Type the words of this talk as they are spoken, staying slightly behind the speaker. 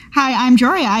Hi, I'm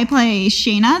Joria. I play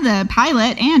Shayna, the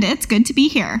pilot, and it's good to be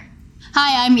here.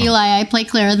 Hi, I'm Eli. I play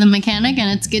Clara, the mechanic,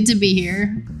 and it's good to be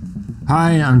here.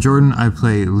 Hi, I'm Jordan. I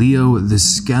play Leo, the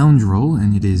scoundrel,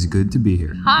 and it is good to be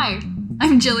here. Hi,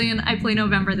 I'm Jillian. I play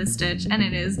November the Stitch, and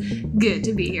it is good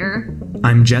to be here.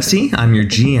 I'm Jesse. I'm your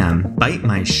GM. Bite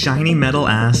my shiny metal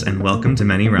ass and welcome to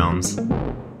Many Realms.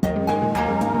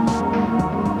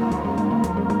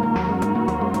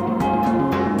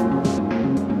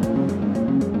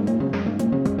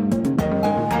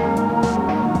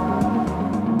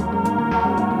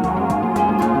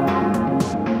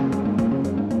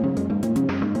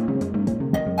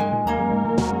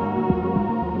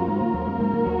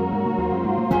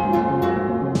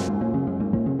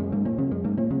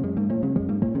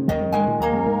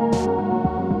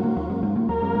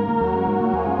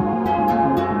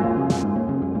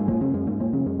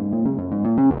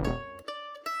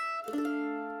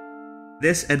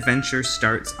 This adventure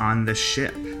starts on the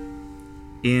ship.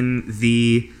 In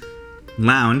the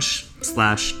lounge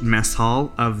 / mess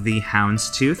hall of the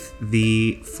Houndstooth,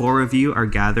 the four of you are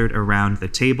gathered around the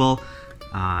table.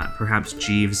 Perhaps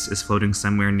Jeeves is floating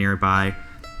somewhere nearby.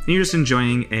 And you're just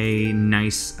enjoying a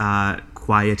nice,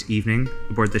 quiet evening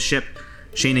aboard the ship.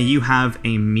 Shayna, you have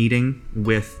a meeting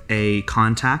with a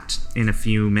contact in a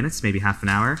few minutes, maybe half an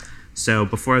hour. So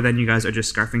before then, you guys are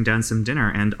just scarfing down some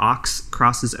dinner, and Ox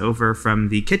crosses over from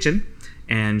the kitchen,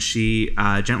 and she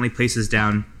gently places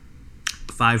down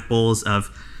 5 bowls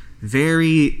of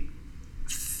very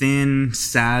thin,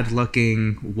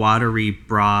 sad-looking, watery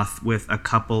broth with a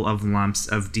couple of lumps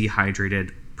of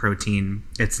dehydrated protein.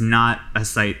 It's not a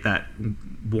sight that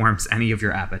warms any of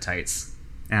your appetites,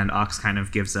 and Ox kind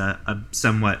of gives a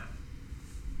somewhat,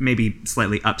 maybe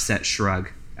slightly upset shrug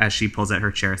as she pulls out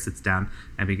her chair, sits down,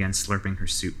 and begins slurping her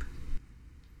soup.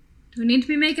 Do we need to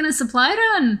be making a supply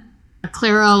run?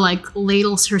 Clara,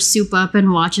 ladles her soup up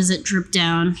and watches it drip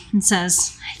down and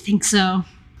says, I think so.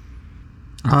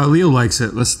 Leo likes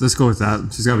it. Let's go with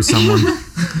that. She's got to be someone.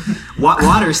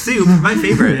 Water soup, my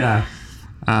favorite. Yeah.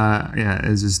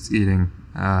 It's just eating.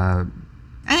 I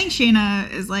think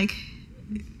Shayna is like,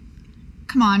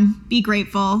 come on, be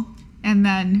grateful. And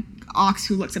then Ox,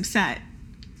 who looks upset,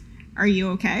 are you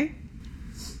okay?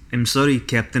 I'm sorry,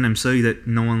 Captain. I'm sorry that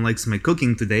no one likes my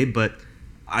cooking today, but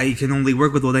I can only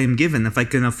work with what I am given. If I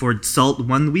can afford salt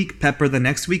one week, pepper the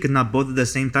next week, and not both at the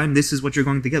same time, this is what you're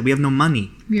going to get. We have no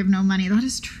money. We have no money. That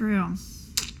is true.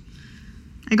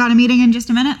 I got a meeting in just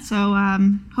a minute, so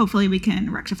hopefully we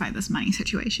can rectify this money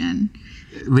situation.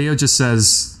 Leo just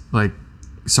says,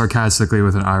 sarcastically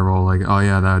with an eye roll, oh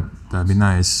yeah, that'd be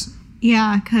nice.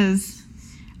 Yeah, because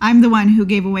I'm the one who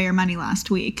gave away your money last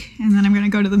week, and then I'm going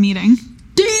to go to the meeting.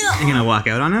 You're going to walk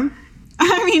out on him?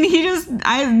 I mean,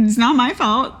 it's not my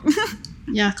fault.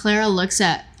 Yeah, Clara looks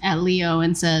at Leo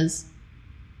and says,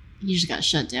 you just got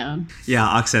shut down. Yeah,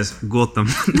 Ox says, Gotham.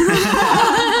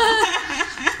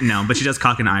 No, but she does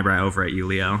cock an eyebrow over at you,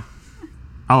 Leo.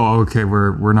 Oh, okay,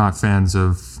 we're not fans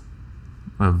of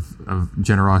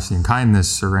generosity and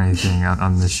kindness or anything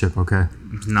on this ship, okay?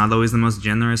 It's not always the most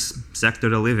generous sector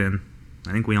to live in.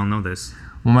 I think we all know this.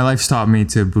 Well, my life's taught me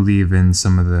to believe in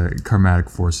some of the karmatic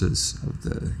forces of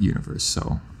the universe,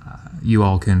 so you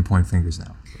all can point fingers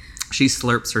now. She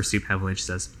slurps her soup heavily and she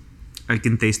says, I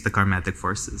can taste the karmatic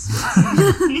forces.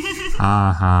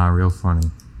 Real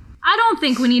funny. I don't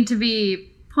think we need to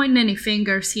be pointing any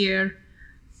fingers here.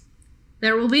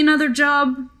 There will be another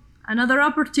job, another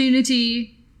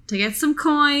opportunity to get some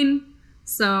coin.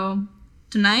 So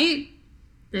tonight,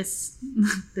 this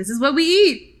is what we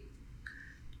eat.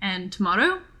 And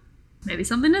tomorrow, maybe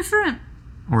something different.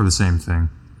 Or the same thing.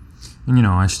 And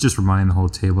I should just remind the whole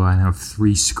table I have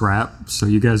 3 scrap, so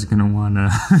you guys are going to want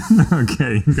to...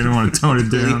 okay, you're going to want to tone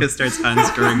it down. Leo starts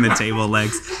unscrewing the table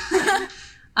legs.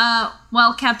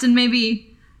 Well, Captain,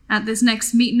 maybe at this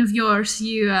next meeting of yours,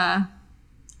 you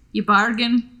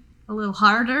bargain a little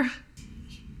harder.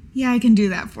 Yeah, I can do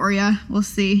that for you. We'll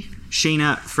see.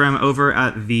 Shayna, from over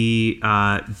at the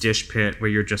dish pit where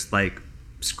you're just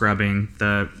scrubbing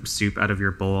the soup out of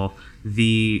your bowl,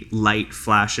 the light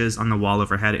flashes on the wall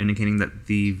overhead indicating that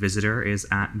the visitor is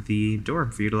at the door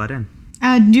for you to let in.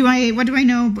 What do I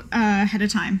know ahead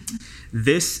of time?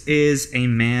 This is a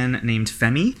man named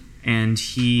Femi, and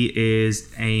he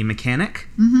is a mechanic,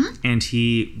 and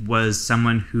he was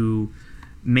someone who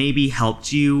maybe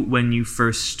helped you when you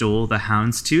first stole the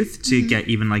Houndstooth to get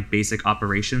even basic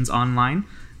operations online.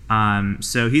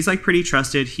 So he's pretty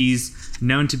trusted. He's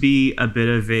known to be a bit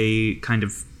of a kind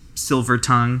of silver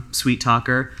tongue, sweet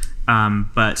talker,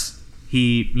 but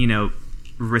he,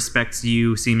 respects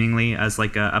you seemingly as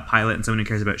a pilot and someone who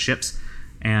cares about ships.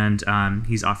 and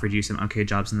he's offered you some okay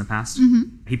jobs in the past.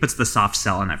 He puts the soft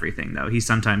sell on everything, though. He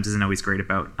sometimes isn't always great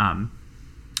about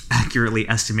accurately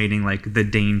estimating like the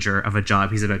danger of a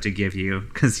job he's about to give you,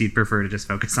 because he'd prefer to just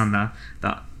focus on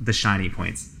the shiny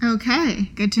points.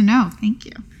 Okay, good to know. Thank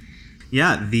you.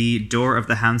 Yeah, the door of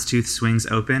the Houndstooth swings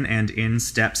open, and in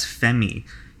steps Femi.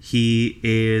 He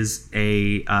is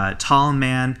a tall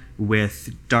man with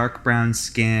dark brown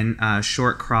skin,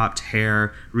 short cropped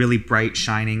hair, really bright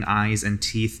shining eyes and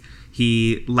teeth.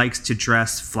 He likes to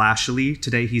dress flashily.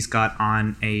 Today he's got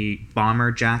on a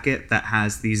bomber jacket that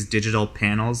has these digital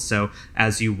panels, so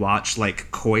as you watch like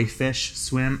koi fish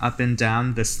swim up and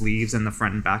down the sleeves and the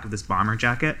front and back of this bomber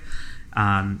jacket,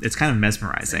 it's kind of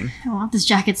mesmerizing. I want this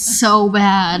jacket so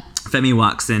bad. Femi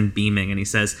walks in beaming and he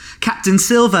says, "Captain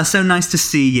Silver, so nice to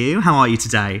see you. How are you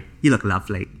today? You look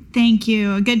lovely." Thank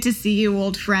you. Good to see you,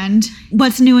 old friend.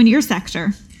 What's new in your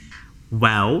sector?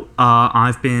 Well,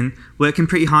 I've been working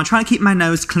pretty hard, trying to keep my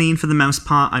nose clean for the most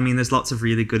part. I mean, there's lots of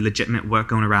really good, legitimate work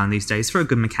going around these days for a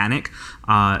good mechanic.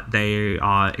 They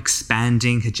are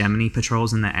expanding hegemony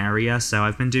patrols in the area, so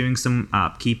I've been doing some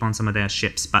upkeep on some of their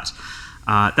ships, but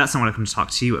that's not what I come to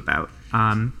talk to you about.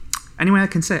 Anyway, I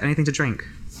can say anything to drink.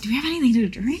 Do we have anything to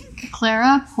drink?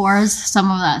 Clara pours some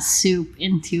of that soup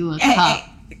into a cup.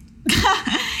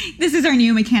 This is our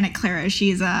new mechanic, Clara.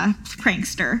 She's a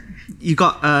prankster. You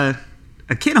got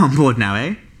a kid on board now,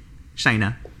 eh?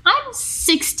 Shayna. I'm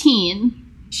 16.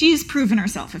 She's proven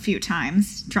herself a few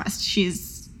times. Trust,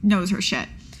 she's knows her shit.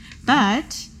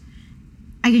 But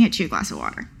I can get you a glass of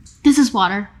water. This is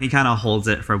water. He kind of holds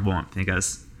it for warmth and he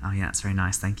goes, "Oh yeah, it's very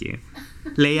nice, thank you."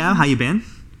 Leo, how you been?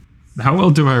 How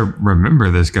well do I remember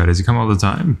this guy? Does he come all the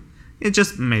time? It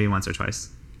just maybe once or twice.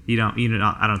 I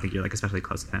don't think you're like especially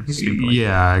close to him. He's super polite.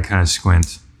 Yeah, I kind of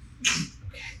squint.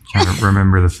 Trying to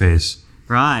remember the face.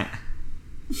 Right.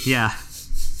 Yeah.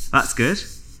 That's good.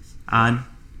 I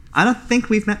don't think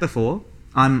we've met before.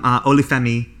 I'm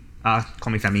Olufemi.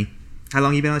 Call me Femi. How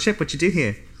long you been on the ship? What you do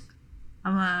here?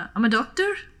 I'm a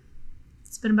doctor.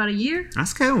 It's been about a year.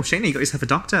 That's cool. Shayna, you got yourself a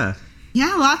doctor.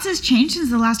 Yeah, lots has changed since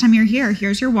the last time you were here.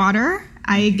 Here's your water.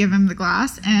 I give him the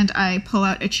glass, and I pull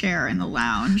out a chair in the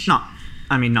lounge.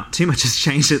 Not too much has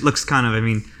changed. It looks kind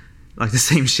of, like the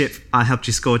same ship I helped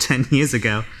you score 10 years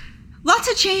ago. Lots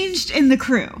have changed in the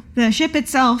crew. The ship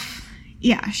itself,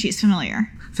 yeah, she's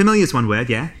familiar. Familiar is one word,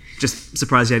 yeah. Just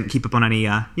surprised you didn't keep up on any,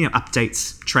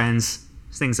 updates, trends.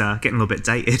 Things are getting a little bit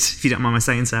dated, if you don't mind my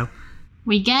saying so.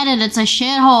 We get it. It's a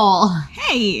shithole.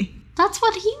 Hey, That's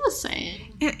what he was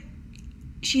saying.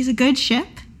 she's a good ship.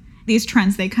 These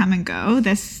trends, they come and go.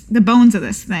 The bones of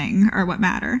this thing are what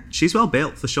matter. She's well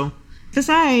built, for sure.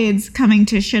 Besides coming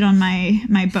to shit on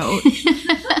my boat.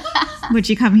 What'd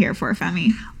you come here for,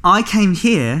 Femi? I came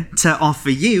here to offer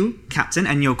you, Captain,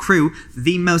 and your crew,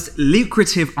 the most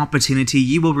lucrative opportunity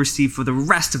you will receive for the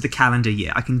rest of the calendar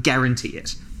year. I can guarantee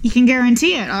it. You can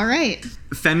guarantee it, all right.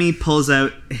 Femi pulls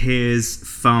out his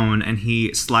phone and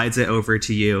he slides it over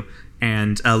to you,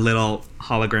 and a little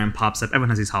hologram pops up. Everyone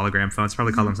has these hologram phones.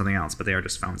 Probably call them something else, but they are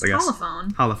just phones, I guess.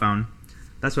 Holophone.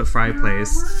 That's what Fry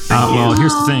plays. Well,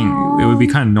 here's the thing. It would be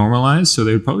kind of normalized, so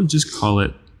they would probably just call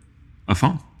it a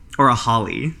phone. Or a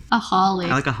holly. A holly. I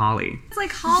like a holly. It's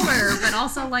like holler, but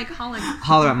also like holly.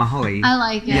 Holler at my holly. I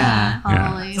like it. Yeah.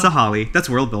 Holly. It's a holly. That's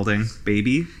world building,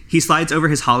 baby. He slides over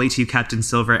his holly to Captain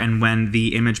Silver, and when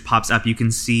the image pops up, you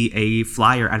can see a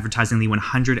flyer advertising the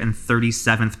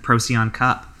 137th Procyon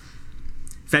Cup.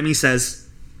 Femi says,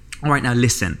 "All right, now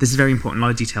listen. This is very important. A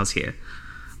lot of details here.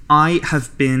 I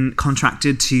have been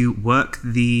contracted to work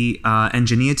the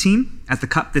engineer team at the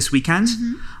Cup this weekend,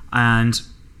 and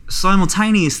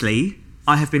simultaneously,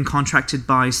 I have been contracted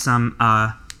by some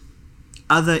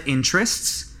other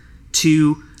interests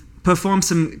to perform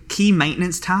some key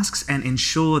maintenance tasks and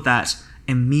ensure that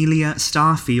Emilia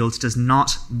Starfield does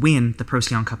not win the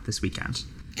Procyon Cup this weekend."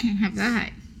 Can't have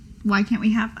that. Why can't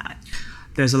we have that?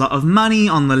 There's a lot of money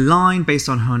on the line based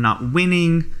on her not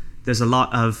winning. There's a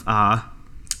lot of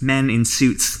men in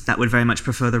suits that would very much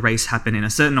prefer the race happen in a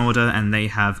certain order, and they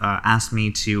have asked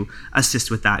me to assist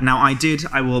with that. Now,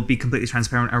 I will be completely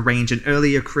transparent, arrange an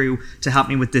earlier crew to help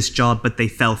me with this job, but they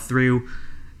fell through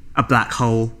a black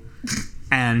hole,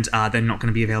 and they're not going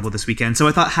to be available this weekend. So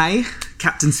I thought, hey,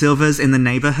 Captain Silver's in the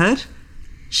neighborhood.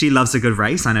 She loves a good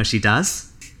race. I know she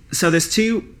does. So there's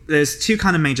two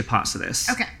kind of major parts to this.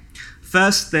 Okay.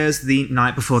 First, there's the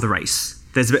night before the race.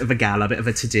 There's a bit of a gala, a bit of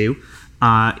a to-do.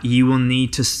 You will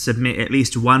need to submit at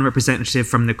least one representative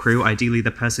from the crew, ideally the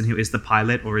person who is the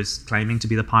pilot or is claiming to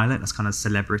be the pilot. That's kind of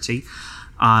celebrity.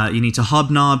 You need to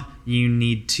hobnob, you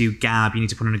need to gab, you need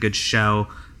to put on a good show.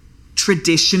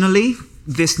 Traditionally,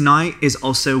 this night is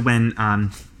also when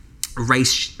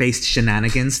race-based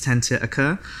shenanigans tend to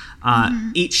occur.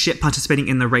 Each ship participating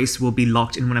in the race will be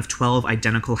locked in one of 12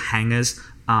 identical hangars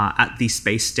at the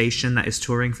space station that is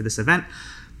touring for this event.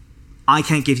 I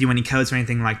can't give you any codes or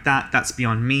anything like that. That's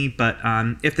beyond me. But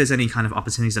if there's any kind of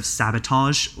opportunities of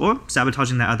sabotage or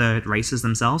sabotaging the other races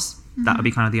themselves, that would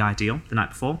be kind of the ideal the night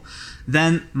before.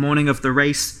 Then, morning of the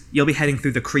race, you'll be heading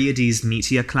through the Creades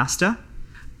meteor cluster.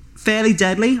 Fairly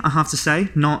deadly, I have to say.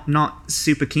 Not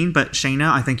super keen, but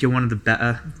Shayna, I think you're one of the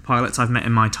better pilots I've met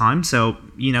in my time. So,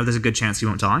 there's a good chance you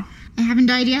won't die. I haven't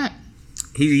died yet.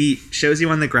 He shows you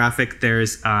on the graphic,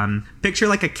 there's picture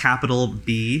like a capital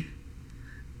B,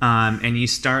 and you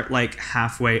start like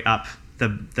halfway up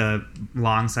the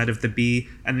long side of the B,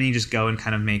 and then you just go and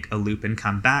kind of make a loop and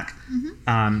come back.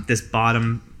 This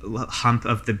bottom hump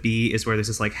of the B is where there's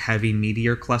this like heavy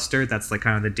meteor cluster that's like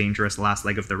kind of the dangerous last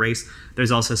leg of the race.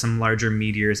 There's also some larger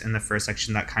meteors in the first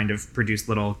section that kind of produce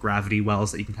little gravity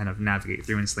wells that you can kind of navigate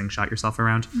through and slingshot yourself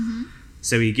around.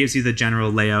 So he gives you the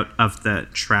general layout of the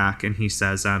track, and he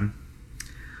says,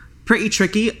 pretty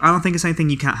tricky. I don't think it's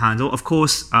anything you can't handle. Of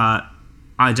course,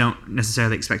 I don't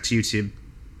necessarily expect you to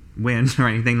win or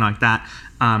anything like that,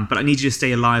 but I need you to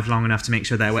stay alive long enough to make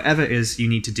sure that whatever it is you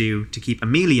need to do to keep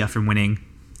Amelia from winning,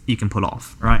 you can pull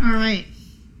off, right? All right.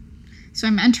 So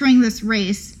I'm entering this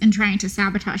race and trying to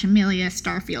sabotage Amelia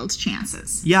Starfield's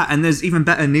chances. Yeah, and there's even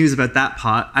better news about that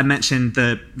part. I mentioned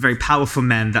the very powerful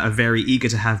men that are very eager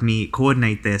to have me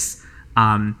coordinate this.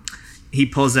 He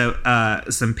pulls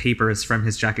out some papers from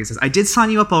his jacket and says, I did sign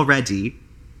you up already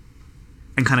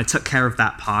and kind of took care of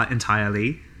that part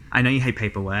entirely. I know you hate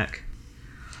paperwork.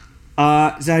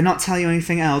 Did I not tell you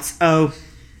anything else? Oh,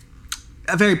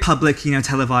 a very public,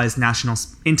 televised, national,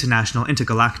 international,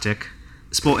 intergalactic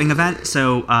sporting event.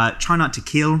 So try not to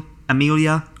kill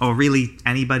Amelia or really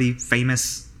anybody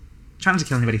famous. Try not to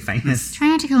kill anybody famous. Try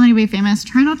not to kill anybody famous.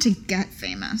 Try not to get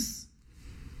famous.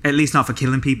 At least not for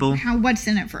killing people. What's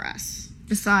in it for us?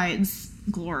 Besides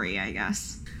glory, I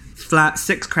guess. Flat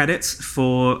 6 credits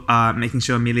for making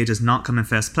sure Amelia does not come in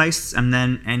first place, and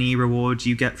then any reward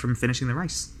you get from finishing the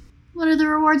race. What are the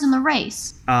rewards in the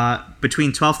race?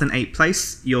 Between 12th and 8th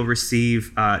place, you'll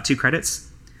receive 2 credits.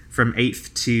 From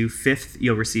 8th to 5th,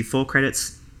 you'll receive 4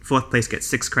 credits. 4th place gets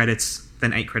 6 credits,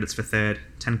 then 8 credits for 3rd,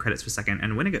 10 credits for 2nd,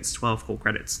 and winner gets 12 whole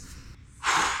credits.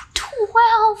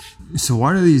 12? So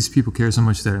why do these people care so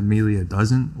much that Amelia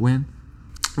doesn't win?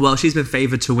 Well, she's been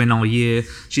favored to win all year.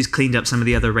 She's cleaned up some of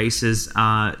the other races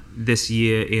this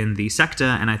year in the sector,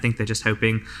 and I think they're just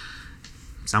hoping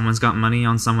someone's got money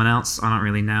on someone else. I don't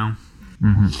really know.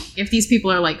 If these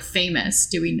people are like famous,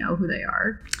 do we know who they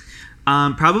are?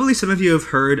 Probably some of you have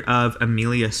heard of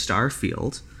Amelia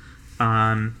Starfield.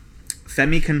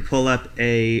 Femi can pull up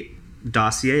a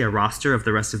dossier, a roster of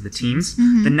the rest of the teams.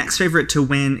 The next favorite to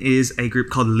win is a group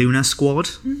called Luna Squad.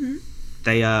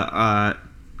 They are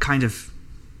kind of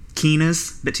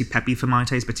keeners, a bit too peppy for my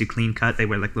taste, but too clean cut. They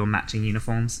wear like little matching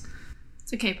uniforms.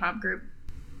 It's a K-pop group.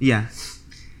 Yeah.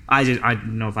 I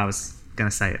don't know if I was going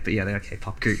to say it, but yeah, they're a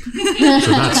K-pop group.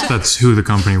 So that's who the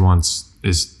company wants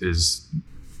is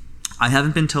I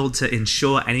haven't been told to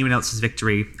ensure anyone else's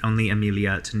victory, only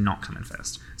Amelia to not come in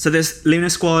first. So there's Luna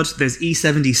Squad, there's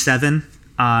E77,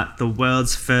 the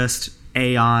world's first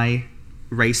AI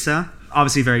racer.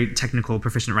 Obviously very technical,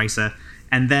 proficient racer.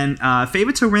 And then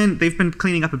favorite to win, they've been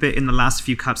cleaning up a bit in the last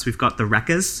few cups. We've got the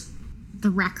Wreckers. The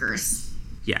Wreckers.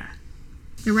 Yeah.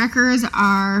 The Wreckers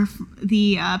are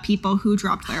the people who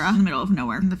dropped Clara in the middle of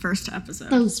nowhere in the first episode.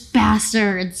 Those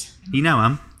bastards. You know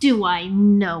them. Do I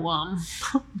know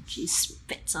them? She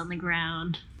spits on the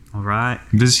ground. All right.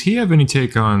 Does he have any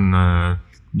take on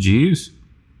Jeeves?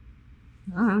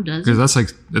 I don't know, does Because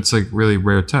that's like really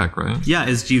rare tech, right? Yeah,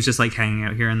 is Jeeves just like hanging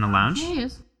out here in the lounge? he? He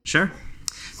is. Sure.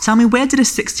 Tell me, where did a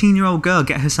 16-year-old girl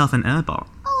get herself an Urbot?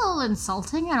 A little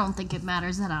insulting. I don't think it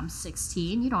matters that I'm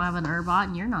 16. You don't have an Urbot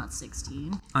and you're not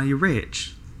 16. Are you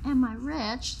rich? Am I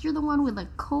rich? You're the one with the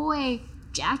koi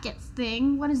jacket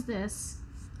thing. What is this?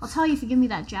 I'll tell you if you give me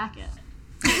that jacket.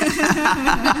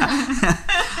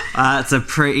 That's a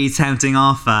pretty tempting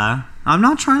offer. I'm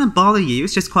not trying to bother you,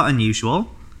 it's just quite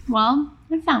unusual. Well,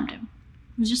 I found him.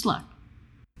 It was just luck.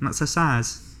 Not so sad.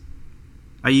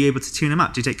 Are you able to tune him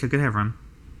up? Do you take good care of him?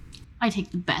 I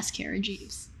take the best care of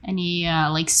Jeeves. And he,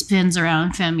 spins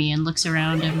around Femi and looks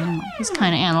around him and he's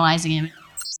kind of analyzing him.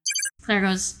 Claire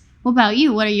goes, what about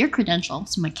you? What are your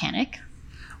credentials? Mechanic?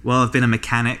 Well, I've been a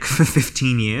mechanic for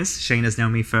 15 years. Shayna's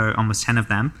known me for almost 10 of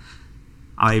them.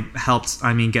 I helped,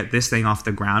 get this thing off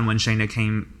the ground when Shayna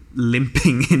came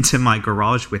limping into my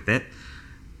garage with it.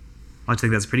 I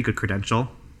think that's a pretty good credential.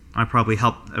 I probably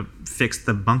helped fix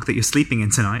the bunk that you're sleeping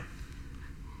in tonight.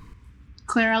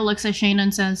 Clara looks at Shayna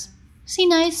and says, "Is he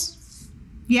nice?"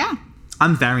 Yeah.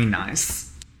 I'm very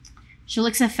nice. She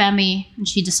looks at Femi and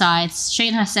she decides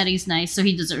Shane has said he's nice, so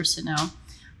he deserves to know.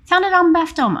 Count it on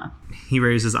Baphtoma. He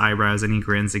raises his eyebrows and he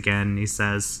grins again and he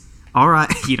says, all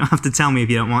right, you don't have to tell me if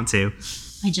you don't want to.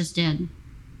 I just did.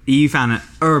 You found an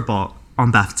Urbot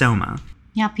on Baphtoma.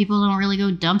 Yeah, people don't really go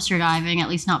dumpster diving, at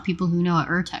least not people who know what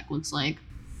Urtek looks like.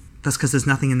 That's because there's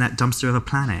nothing in that dumpster of a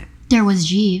planet. There was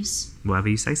Jeeves. Whatever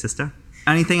you say, sister.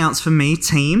 Anything else for me,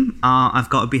 team? I've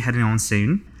got to be heading on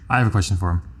soon. I have a question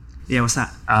for him. Yeah, what's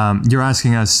that? You're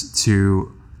asking us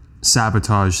to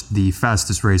sabotage the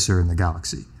fastest racer in the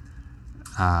galaxy.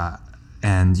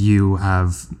 And you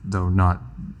have, though not,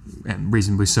 and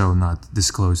reasonably so, not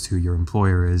disclosed who your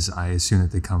employer is. I assume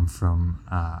that they come from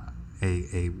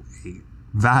a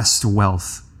vast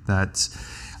wealth that,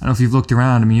 I don't know if you've looked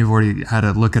around. I mean, you've already had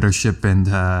a look at our ship and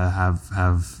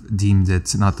have deemed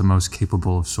it not the most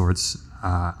capable of sorts.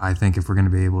 I think if we're going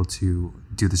to be able to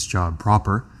do this job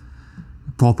proper,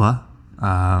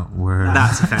 we're...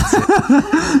 That's offensive.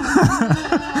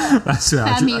 That's where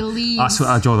Femi leaves.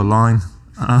 I draw the line.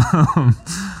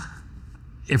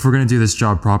 If we're going to do this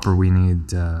job proper, we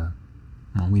need an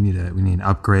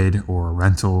upgrade or a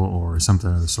rental or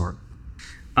something of the sort.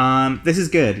 This is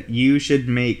good. You should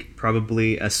make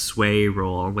probably a sway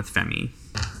roll with Femi.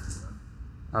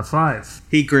 A 5.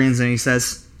 He grins and he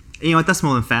says, you know what, that's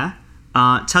more than fair.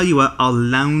 Tell you what, I'll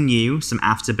loan you some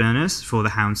afterburners for the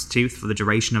Houndstooth for the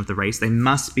duration of the race. They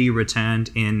must be returned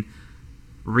in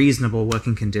reasonable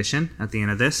working condition at the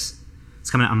end of this. It's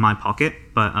coming out of my pocket,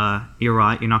 but you're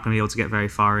right, you're not going to be able to get very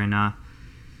far in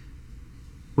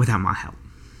without my help.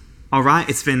 All right,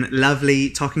 it's been lovely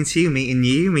talking to you,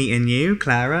 meeting you,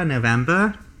 Clara,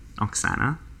 November,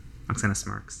 Oksana. Oksana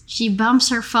smirks. She bumps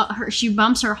her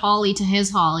Holly to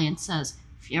his Holly and says,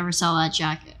 "If you ever sell that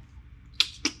jacket."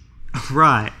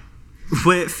 Right.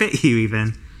 Would it fit you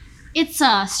even? It's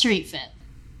a street fit.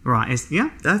 Right.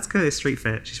 Yeah, that's good. It's street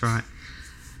fit. She's right.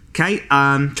 Okay.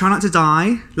 Try not to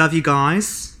die. Love you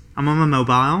guys. I'm on my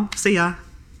mobile. See ya.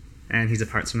 And he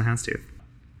departs from the Houndstooth.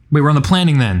 Wait, we're on the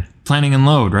planning then. Planning and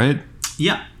load, right?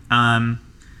 Yeah.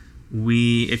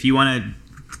 If you want to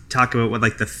talk about what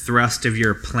like the thrust of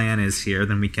your plan is here,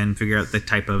 then we can figure out the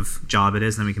type of job it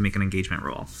is, and then we can make an engagement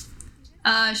roll.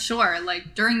 Sure.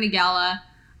 Like during the gala,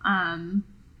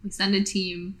 we send a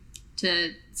team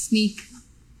to sneak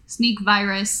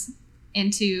virus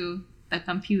into the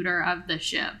computer of the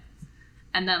ship.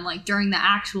 And then like during the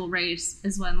actual race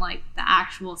is when like the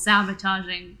actual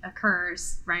sabotaging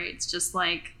occurs, right? It's just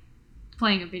like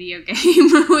playing a video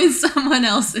game with someone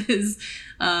else's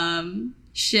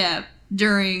ship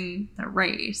during the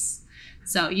race.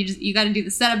 So you got to do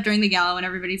the setup during the gala when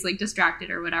everybody's like distracted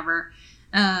or whatever.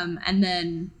 And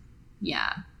then,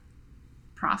 yeah,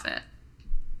 profit.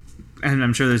 And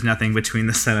I'm sure there's nothing between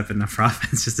the setup and the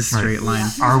profit. It's just a straight line.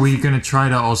 Are we going to try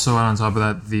to also add on top of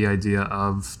that the idea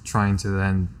of trying to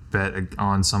then bet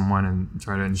on someone and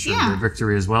try to ensure their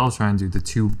victory as well? Try and do the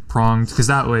two-pronged, because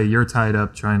that way you're tied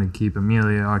up trying to keep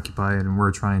Amelia occupied and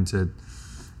we're trying to,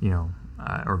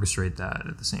 orchestrate that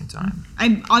at the same time.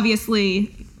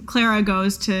 Obviously, Clara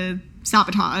goes to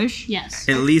sabotage. Yes.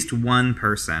 At least one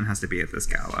person has to be at this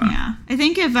gala. Yeah. I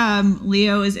think if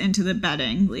Leo is into the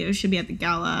betting, Leo should be at the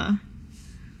gala.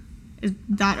 Is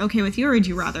that okay with you, or would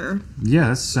you rather? Yeah,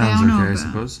 that sounds okay, I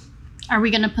suppose. Are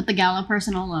we going to put the gala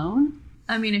person alone?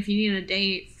 I mean, if you need a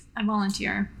date, I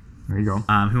volunteer. There you go.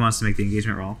 Who wants to make the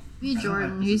engagement roll? Hey,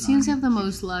 Jordan. He seems to have the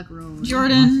most luck rolling.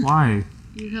 Jordan, Why?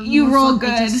 you roll good.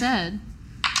 I just said.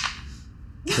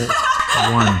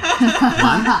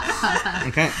 1.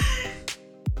 Okay.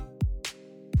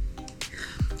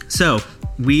 So,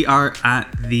 we are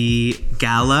at the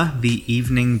gala the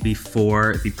evening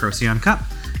before the Procyon Cup,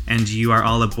 and you are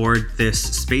all aboard this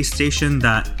space station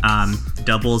that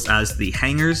doubles as the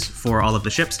hangars for all of the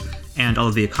ships and all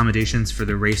of the accommodations for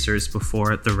the racers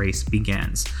before the race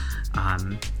begins.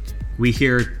 We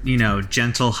hear,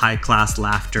 gentle, high-class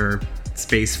laughter,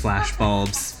 space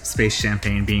flashbulbs, space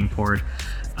champagne being poured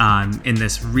in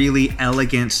this really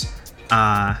elegant,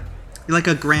 like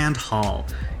a grand hall.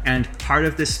 And part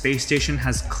of this space station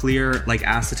has clear, like,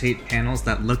 acetate panels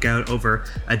that look out over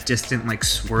a distant, like,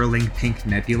 swirling pink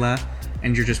nebula.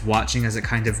 And you're just watching as it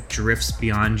kind of drifts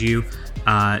beyond you.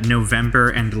 November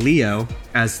and Leo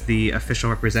as the official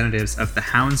representatives of the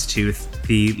Houndstooth,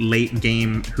 the late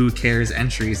game Who Cares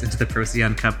entries into the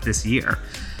Procyon Cup this year.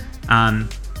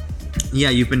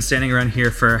 You've been standing around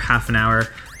here for half an hour.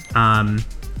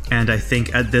 And I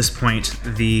think at this point,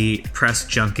 the press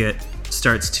junket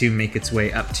starts to make its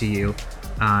way up to you.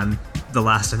 the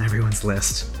last on everyone's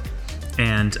list.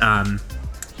 And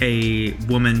a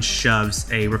woman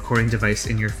shoves a recording device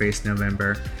in your face,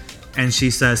 November, and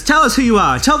she says, "Tell us who you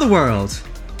are. Tell the world."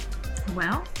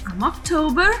 Well, I'm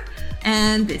October,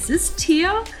 and this is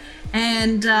Tio,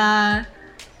 and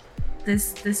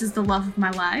this is the love of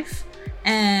my life,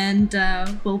 and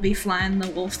we'll be flying the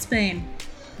Wolfsbane.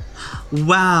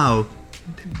 Wow.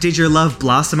 Did your love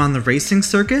blossom on the racing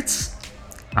circuits?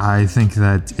 I think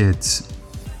that it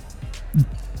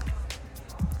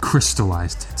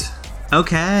crystallized it.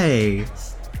 Okay.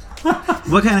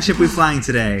 What kind of ship we flying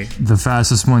today? The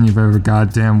fastest one you've ever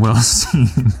goddamn well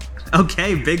seen.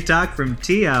 Okay, big talk from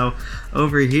Tio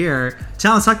over here.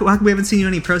 Tell us, how come we haven't seen you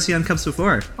in any Procyon Cups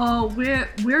before? Oh,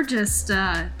 we're just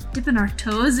dipping our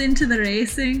toes into the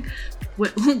racing.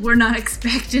 We're not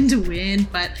expecting to win,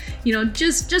 but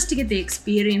just to get the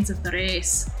experience of the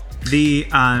race. The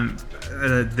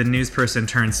news person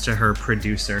turns to her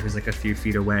producer, who's like a few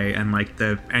feet away, and like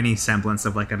any semblance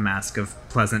of like a mask of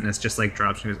pleasantness just like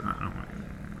drops. She goes,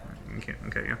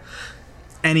 okay, yeah.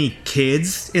 Any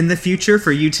kids in the future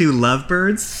for you two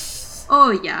lovebirds?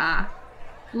 Oh yeah,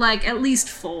 like at least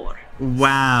 4.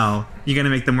 Wow, you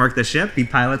gonna make them work the ship? Be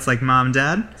pilots like mom and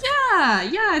dad?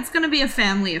 Yeah, it's gonna be a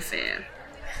family affair.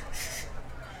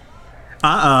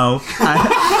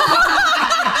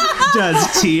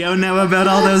 Does Tio know about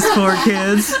all those 4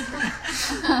 kids?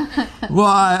 Well,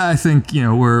 I think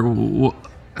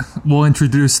we'll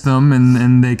introduce them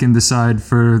and they can decide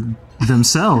for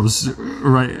themselves,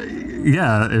 right?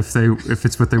 Yeah, if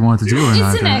it's what they want to do or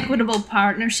not. It's an equitable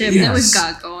partnership that we've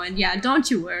got going. Yeah, don't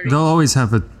you worry. They'll always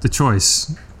have the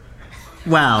choice.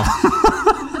 Wow.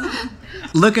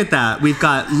 Look at that. We've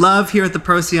got love here at the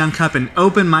Procyon Cup and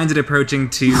open-minded approaching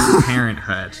to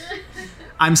parenthood.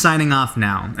 I'm signing off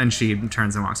now. And she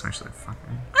turns and walks away. She's like, fuck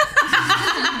me.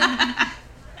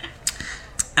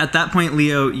 At that point,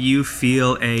 Leo, you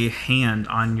feel a hand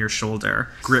on your shoulder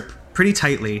grip pretty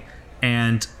tightly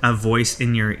and a voice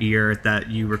in your ear that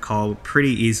you recall pretty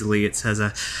easily. It says,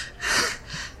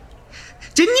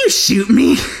 "Didn't you shoot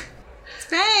me?"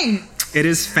 Fang! It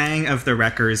is Fang of the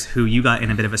Wreckers, who you got in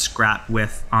a bit of a scrap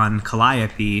with on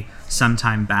Calliope some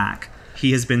time back.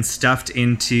 He has been stuffed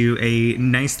into a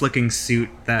nice-looking suit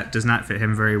that does not fit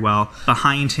him very well.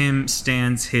 Behind him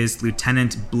stands his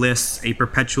Lieutenant Bliss, a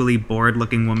perpetually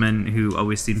bored-looking woman who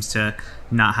always seems to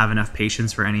not have enough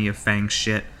patience for any of Fang's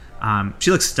shit. She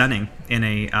looks stunning in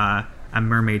a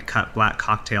mermaid-cut black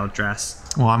cocktail dress.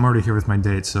 Well, I'm already here with my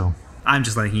date, so... I'm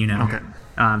just letting you know. Okay.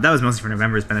 That was mostly for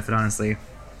November's benefit, honestly.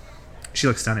 She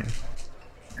looks stunning.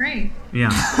 Great. Yeah.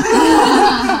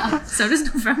 So does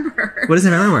November. What is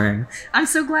November wearing? I'm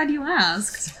so glad you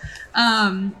asked.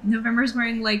 November's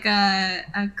wearing like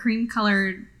a cream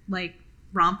colored like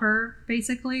romper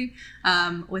basically,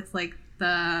 with like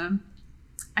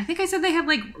I think I said they have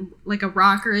like a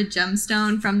rock or a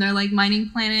gemstone from their like mining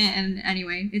planet, and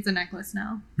anyway, it's a necklace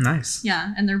now. Nice.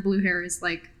 Yeah, and their blue hair is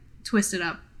like twisted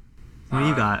up. What do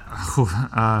you got?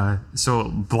 So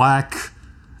black,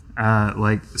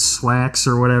 like slacks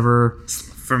or whatever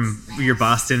From your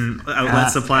Boston outlet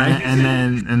supply? and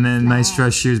then nice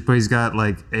dress shoes, but he's got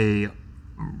like a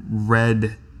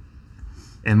red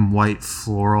and white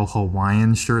floral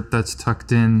Hawaiian shirt that's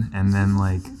tucked in, and then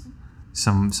like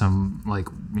some like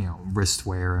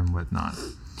wristwear and whatnot.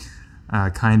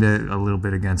 Kind of a little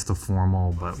bit against the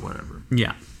formal, but whatever.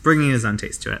 Yeah. Bringing his own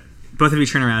taste to it. Both of you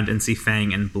turn around and see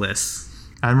Fang and Bliss.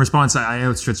 In response, I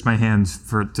outstretch my hand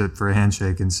for a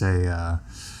handshake and say,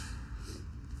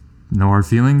 "No hard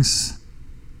feelings."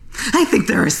 I think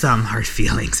there are some hard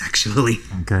feelings, actually.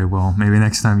 Okay, well, maybe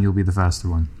next time you'll be the faster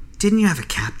one. Didn't you have a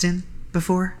captain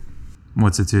before?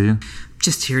 What's it to you?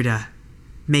 Just here to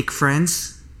make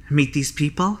friends, meet these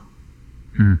people.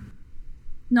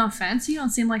 No offense, you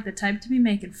don't seem like the type to be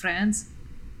making friends.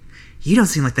 You don't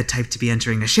seem like the type to be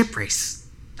entering a ship race.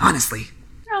 Honestly.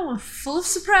 Oh, we're full of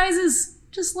surprises,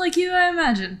 just like you, I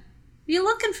imagine. Are you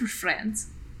looking for friends?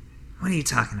 What are you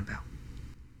talking about?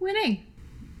 Winning.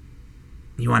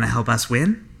 You want to help us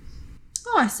win?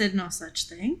 Oh, I said no such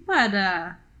thing, but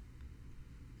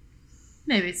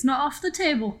maybe it's not off the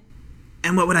table.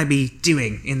 And what would I be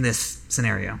doing in this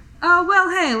scenario?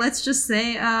 Well, hey, let's just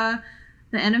say,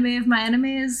 the enemy of my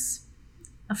enemy is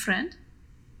a friend.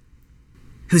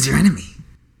 Who's your enemy?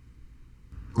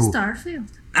 Ooh. Starfield.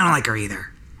 I don't like her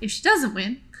either. If she doesn't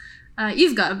win,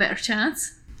 you've got a better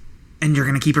chance. And you're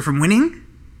gonna keep her from winning?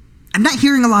 I'm not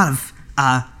hearing a lot of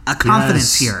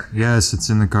confidence here. Yes, it's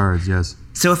in the cards, yes.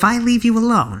 So if I leave you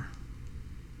alone,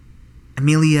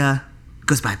 Amelia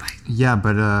goes bye-bye. Yeah,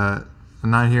 but I'm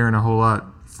not hearing a whole lot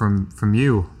from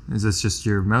you. Is this just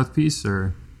your mouthpiece,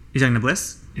 or? You talking to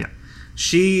Bliss? Yeah.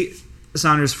 She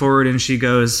saunters forward and she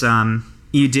goes,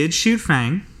 you did shoot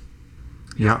Fang.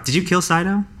 Yeah. Did you kill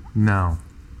Saito? No,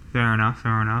 Fair enough.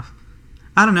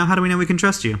 I don't know. How do we know we can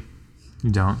trust you?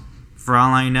 you don't. For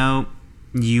all I know,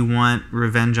 you want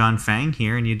revenge on Fang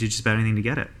here, and you do just about anything to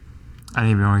get it. I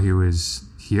didn't even know he was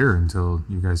here until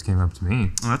you guys came up to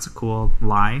me. Well, that's a cool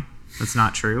lie. That's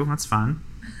not true. That's fun.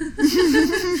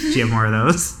 Do you have more of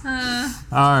those? All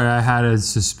right, I had a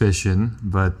suspicion,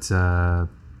 but I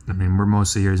mean, we're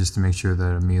mostly here just to make sure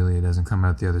that Amelia doesn't come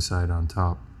out the other side on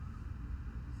top.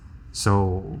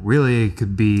 So really, it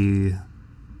could be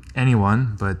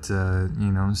anyone, but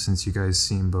you know, since you guys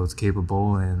seem both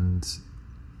capable and,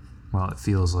 well, it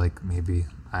feels like maybe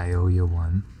I owe you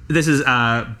one. This is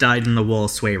dyed-in-the-wool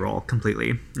sway roll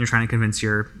completely. You're trying to convince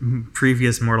your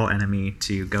previous mortal enemy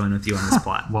to go in with you on this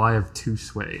plot. Well, I have 2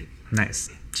 sway. Nice.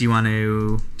 Do you want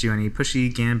to do any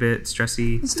pushy, gambit,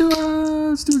 stressy?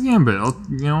 Let's do a gambit.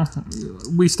 You know,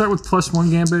 we start with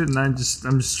 +1 gambit, and I'm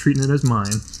just treating it as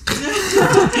mine.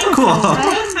 Cool.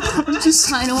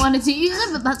 Kind of wanted to use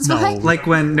it, but that's No. fine. Like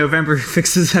when November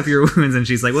fixes up your wounds and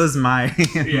she's like, well, this is my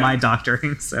my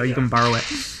doctoring, so you can borrow it.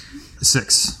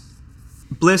 6.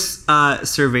 Bliss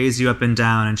surveys you up and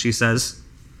down and she says,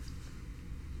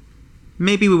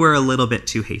 maybe we were a little bit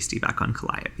too hasty back on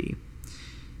Calliope.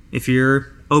 If you're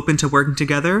open to working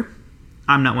together,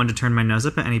 I'm not one to turn my nose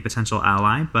up at any potential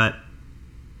ally, but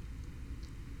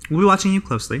we'll be watching you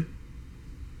closely.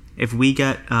 If we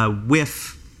get a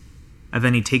whiff of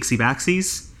any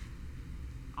takesy-backsies,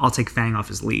 I'll take Fang off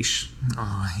his leash.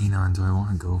 Oh, hang on. Do I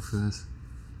want to go for this?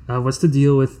 What's the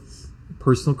deal with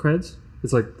personal creds?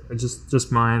 It's like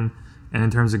just mine. And in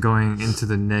terms of going into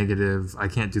the negative, I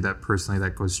can't do that personally.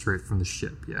 That goes straight from the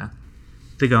ship. Yeah.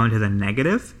 To go into the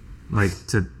negative? Like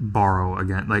to borrow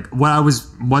again. Like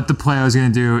what the play I was gonna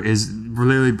do is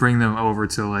literally bring them over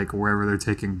to like wherever they're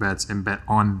taking bets and bet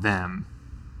on them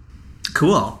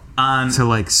Cool. to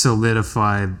like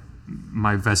solidify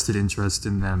my vested interest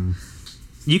in them.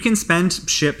 You can spend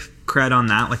ship cred on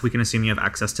that. Like, we can assume you have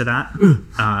access to that.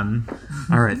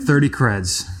 All right, 30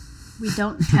 creds. We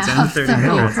don't have 30 30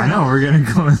 creds. I know we're gonna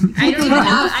go in. I don't even know.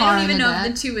 How I far don't even into know that?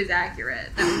 if the 2 is accurate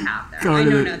that we have there. Go I to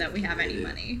don't the- know that we have any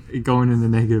money. Going in the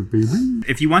negative, baby.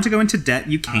 If you want to go into debt,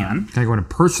 you can. Can I go into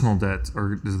personal debt,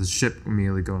 or does the ship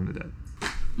immediately go into debt?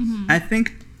 I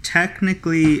think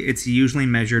technically it's usually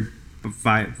measured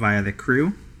via the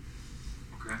crew.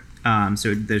 Okay.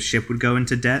 So the ship would go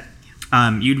into debt.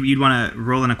 You'd want to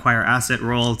roll an acquire asset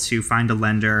roll to find a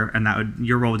lender, and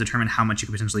your roll would determine how much you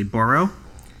could potentially borrow.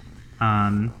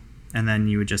 And then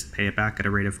you would just pay it back at a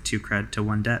rate of 2 cred to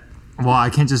 1 debt. Well, I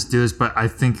can't just do this, but I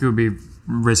think it would be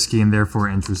risky and therefore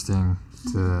interesting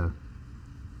to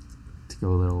go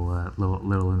a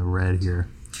little in the red here.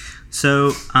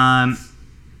 So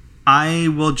I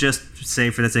will just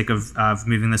say, for the sake of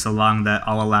moving this along, that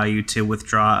I'll allow you to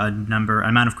withdraw an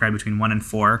amount of cred between 1 and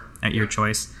 4 at your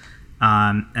choice,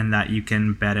 and that you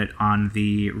can bet it on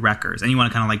the wreckers. And you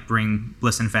want to kind of like bring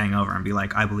Bliss and Fang over and be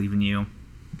like, I believe in you.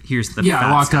 Here's the Yeah, I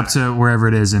facts, walk up to wherever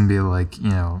it is and be like, you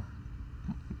know,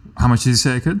 how much did you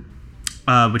say I could?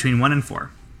 between 1 and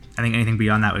 4. I think anything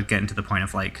beyond that would get into the point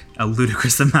of like a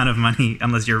ludicrous amount of money,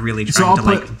 unless you're really trying I'll to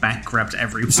put- like bankrupt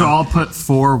everyone. So I'll put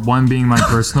 4, 1 being my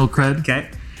personal cred, Okay.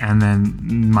 and then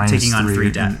minus Taking on 3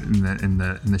 free debt. in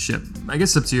the ship. I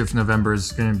guess it's up to you if November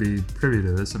is going to be privy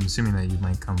to this. I'm assuming that you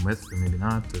might come with, or maybe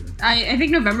not. Or... I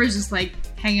think November's just like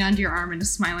hanging onto your arm and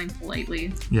just smiling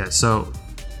politely. Yeah, so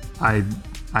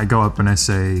I go up and I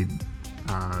say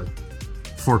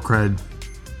 4 cred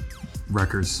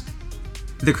wreckers.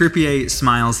 The croupier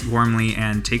smiles warmly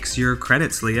and takes your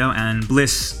credits, Leo, and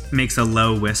Bliss makes a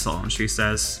low whistle and she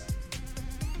says,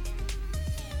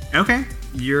 okay,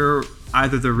 you're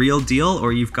either the real deal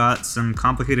or you've got some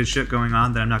complicated shit going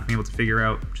on that I'm not gonna be able to figure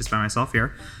out just by myself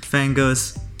here. Fang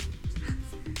goes,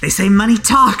 they say money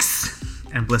talks!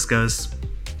 And Bliss goes,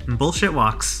 bullshit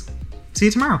walks. See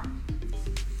you tomorrow.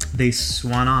 They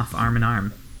swan off arm in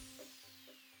arm.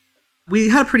 We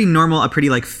had a pretty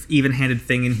like even-handed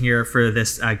thing in here for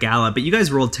this gala, but you guys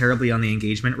rolled terribly on the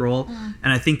engagement roll,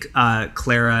 and I think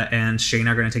Clara and Shayna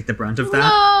are going to take the brunt of that.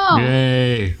 No!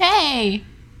 Yay! Hey!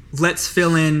 Let's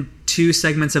fill in 2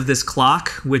 segments of this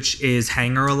clock, which is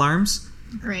hanger alarms.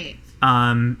 Great.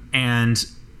 And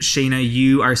Shayna,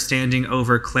 you are standing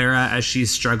over Clara as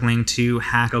she's struggling to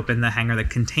hack open the hanger that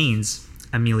contains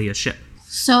Amelia's ship.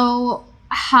 So,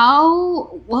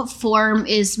 what form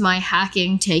is my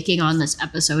hacking taking on this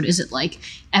episode? Is it like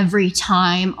every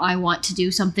time I want to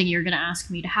do something, you're going to ask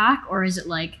me to hack? Or is it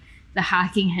like the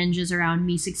hacking hinges around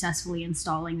me successfully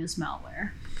installing this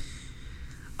malware?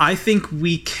 I think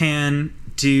we can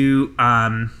do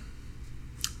there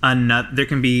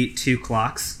can be 2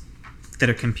 clocks that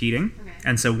are competing. Okay.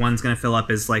 And so one's going to fill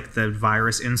up as like the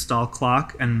virus install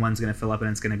clock, and one's going to fill up and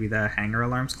it's going to be the hangar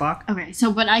alarms clock. Okay,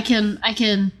 so but I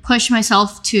can push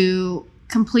myself to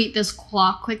complete this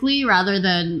clock quickly rather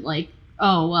than like,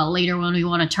 oh well, later when we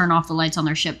want to turn off the lights on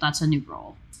their ship, that's a new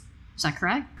roll. Is that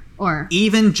correct? Or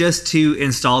Even just to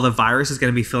install the virus is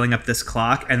going to be filling up this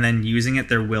clock, and then using it,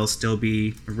 there will still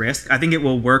be risk. I think it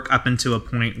will work up until a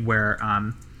point where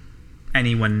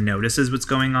anyone notices what's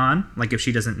going on. Like if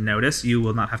she doesn't notice, you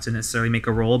will not have to necessarily make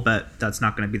a roll, but that's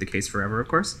not going to be the case forever, of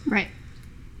course. right?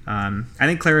 I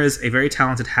think Clara is a very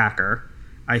talented hacker.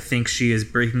 I think she is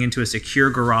breaking into a secure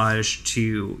garage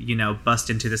to, bust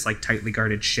into this like tightly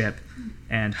guarded ship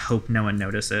and hope no one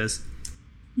notices.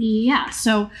 Yeah.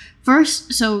 So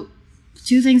first, 2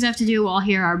 things I have to do while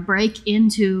here are break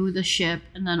into the ship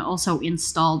and then also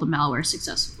install the malware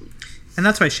successfully. And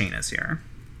that's why Shayna's here.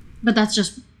 But that's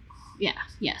just,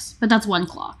 yes. But that's 1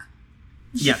 clock.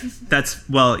 Yeah,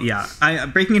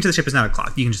 breaking into the ship is not a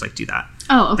clock. You can just like do that.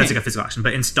 Oh, okay. That's like a physical action.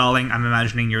 But installing, I'm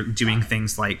imagining you're doing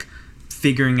things like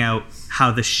figuring out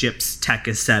how the ship's tech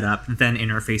is set up, then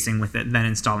interfacing with it, then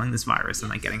installing this virus and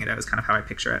like getting it out is kind of how I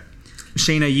picture it.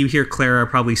 Shayna, you hear Clara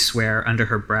probably swear under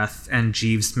her breath, and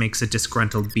Jeeves makes a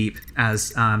disgruntled beep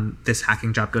as this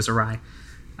hacking job goes awry.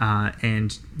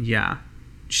 And yeah,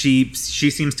 she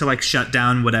seems to like shut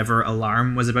down whatever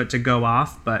alarm was about to go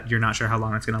off, but you're not sure how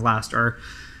long it's going to last, or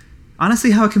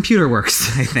honestly how a computer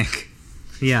works, I think.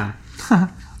 Yeah.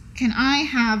 Can I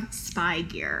have spy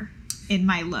gear in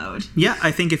my load? Yeah,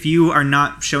 I think if you are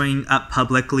not showing up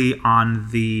publicly on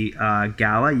the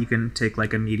gala, you can take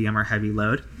like a medium or heavy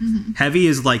load. Mm-hmm. Heavy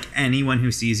is like anyone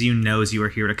who sees you knows you are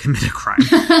here to commit a crime.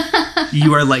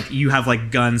 You have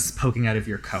like guns poking out of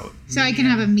your coat. So I can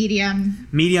have a medium.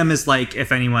 Medium is like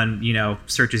if anyone,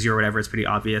 searches you or whatever, it's pretty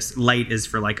obvious. Light is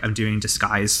for like I'm doing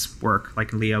disguise work,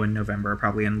 like Leo and November are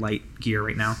probably in light gear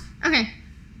right now. Okay.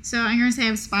 So I'm going to say I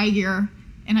have spy gear,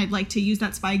 and I'd like to use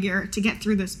that spy gear to get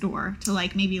through this door, to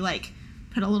like maybe like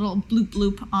put a little bloop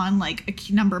bloop on like a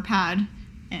key number pad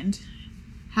and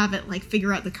have it like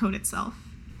figure out the code itself.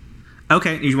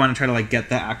 Okay, you want to try to like get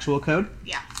the actual code?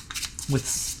 Yeah. With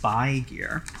spy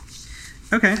gear.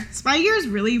 Okay. Spy gear is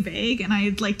really vague, and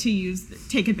I'd like to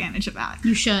take advantage of that.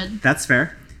 You should. That's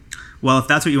fair. Well, if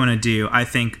that's what you want to do, I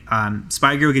think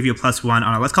spy gear will give you a +1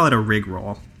 on let's call it a rig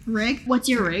roll. Rig? What's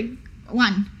your rig?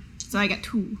 1. So I get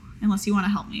 2, unless you want to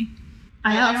help me.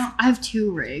 I have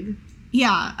 2 rig.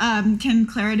 Yeah. Can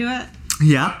Clara do it?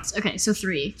 Yeah. Okay, so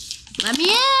 3. Let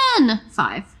me in.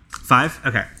 5. 5?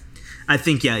 Okay. I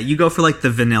think, yeah, you go for like the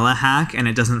vanilla hack and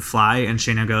it doesn't fly, and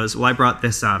Shayna goes, well, I brought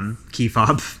this key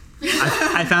fob.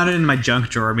 I found it in my junk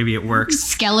drawer. Maybe it works.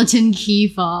 Skeleton key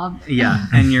fob. Yeah,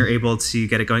 and you're able to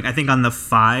get it going. I think on the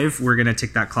 5, we're going to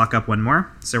tick that clock up 1 more.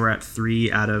 So we're at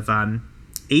 3 out of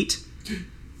 8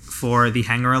 for the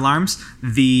hangar alarms.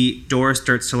 The door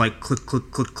starts to like click,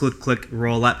 click, click, click, click,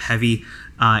 roll up heavy.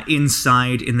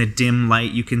 Inside in the dim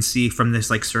light, you can see from this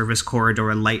like service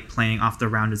corridor a light playing off the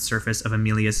rounded surface of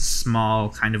Amelia's small,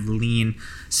 kind of lean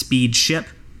speed ship.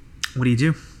 What do you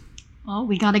do? Well,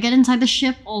 we gotta get inside the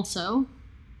ship also.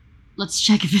 Let's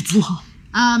check if it's locked.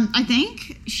 I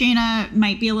think Shayna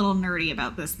might be a little nerdy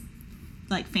about this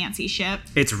like fancy ship.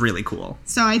 It's really cool.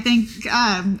 So I think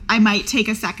I might take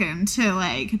a second to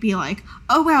like be like,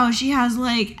 oh wow, she has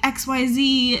like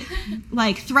XYZ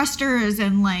like thrusters,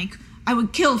 and like I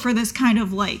would kill for this kind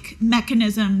of like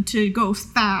mechanism to go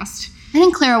fast. I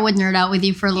think Clara would nerd out with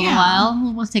you for a little Yeah.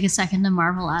 while. We'll take a second to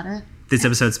marvel at it. This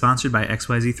episode is sponsored by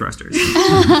XYZ Thrusters.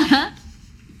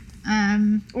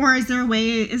 Or is there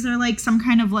like some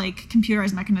kind of like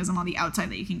computerized mechanism on the outside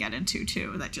that you can get into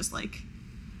too, that just like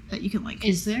that you can like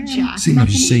Is there? jack? So you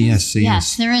just say yes, say Yes,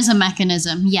 yes. there is a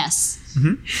mechanism. Yes.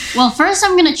 Mm-hmm. Well, first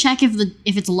I'm gonna check if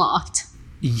it's locked.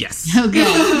 Yes. Okay.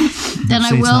 Then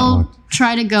I Say it's not will locked.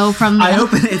 try to go from the I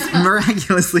open it. It's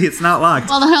miraculously, it's not locked.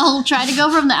 Well, then I'll try to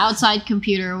go from the outside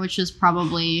computer, which is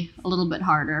probably a little bit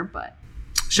harder, but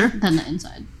Sure. than the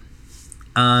inside.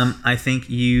 I think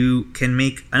you can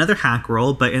make another hack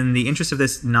roll, but in the interest of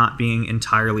this not being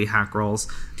entirely hack rolls,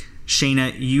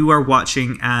 Shayna, you are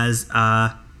watching as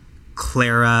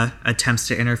Clara attempts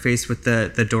to interface with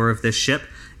the door of this ship,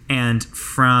 and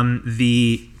from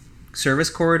the service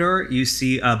corridor, you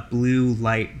see a blue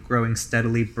light growing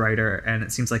steadily brighter, and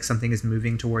it seems like something is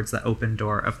moving towards the open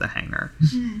door of the hangar.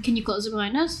 Can you close it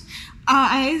behind us?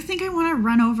 I think I want to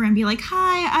run over and be like,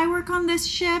 hi, I work on this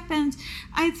ship, and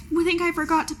I think I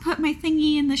forgot to put my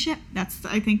thingy in the ship. That's,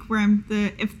 I think, where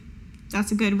if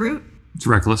that's a good route. It's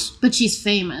reckless. But she's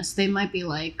famous. They might be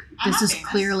like, I'm this not is famous.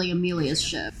 clearly Amelia's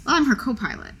ship. Well, I'm her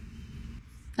co-pilot.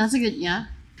 That's a good, yeah.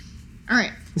 All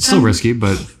right. It's still risky,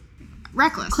 but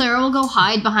Reckless. Clara will go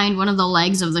hide behind one of the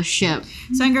legs of the ship.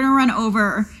 So I'm gonna run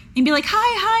over and be like,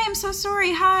 hi, I'm so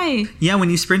sorry, hi. Yeah, when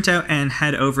you sprint out and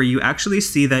head over, you actually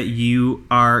see that you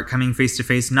are coming face to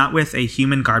face not with a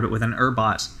human guard, but with an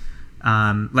Urbot,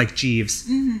 like Jeeves,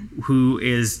 who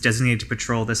is designated to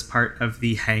patrol this part of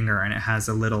the hangar, and it has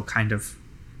a little kind of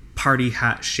party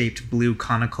hat shaped blue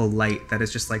conical light that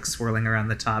is just like swirling around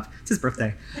the top. It's his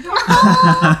birthday.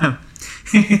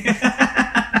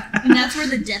 And that's where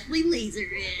the deathly laser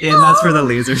is. And that's where the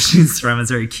laser shoots from.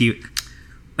 It's very cute.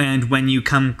 And when you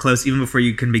come close, even before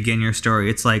you can begin your story,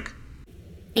 it's like,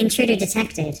 Intruder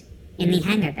detected in the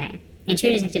hangar bay.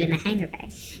 Intruder detected in the hangar bay.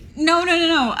 No.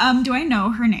 Do I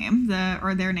know her name,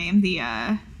 their name,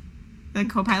 the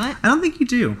co-pilot? I don't think you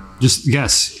do. just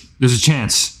guess. There's a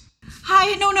chance.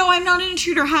 Hi, no, I'm not an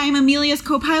intruder. Hi, I'm Amelia's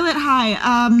co-pilot.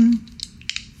 Hi,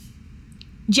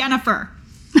 Jennifer.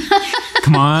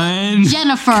 Come on.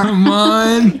 Jennifer. Come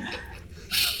on.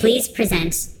 Please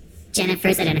present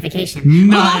Jennifer's identification.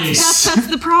 Nice. That's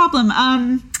the problem.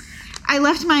 I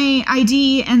left my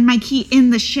ID and my key in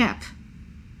the ship.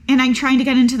 And I'm trying to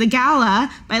get into the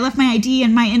gala, but I left my ID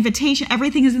and my invitation.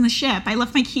 Everything is in the ship. I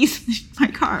left my keys in my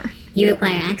car. You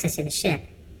require access to the ship.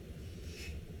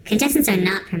 Contestants are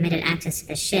not permitted access to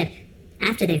the ship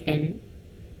after they've been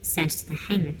sent to the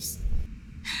hangars.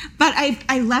 But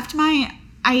I left my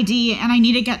ID and I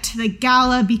need to get to the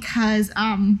gala because,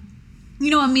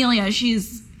 Amelia,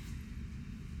 she's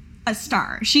a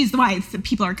star. She's why the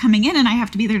people are coming in and I have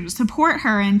to be there to support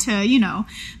her and to,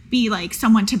 be like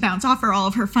someone to bounce off her all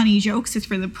of her funny jokes. It's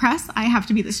for the press. I have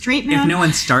to be the straight man. If no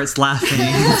one starts laughing,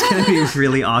 it's going to be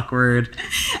really awkward.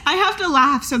 I have to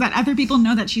laugh so that other people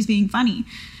know that she's being funny.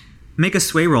 Make a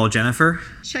sway roll, Jennifer.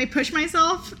 Should I push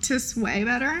myself to sway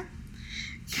better?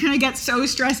 I get so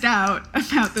stressed out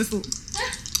about this.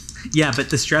 Yeah, but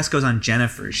the stress goes on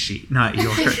Jennifer's sheet, not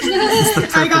yours.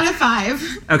 I got a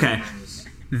 5. Okay.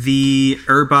 The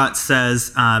Urbot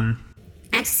says,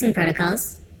 Accessing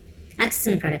protocols.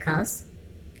 Accessing protocols.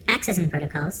 Accessing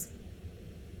protocols.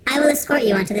 I will escort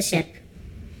you onto the ship.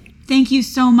 Thank you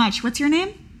so much. What's your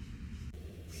name?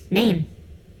 Name.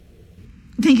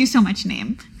 Thank you so much,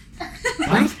 name.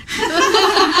 What?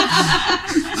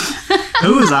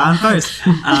 who's on first?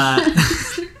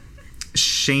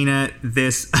 Shayna,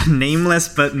 this nameless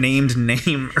but named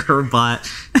name Urbot.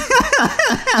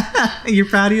 You're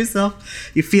proud of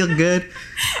yourself? You feel good?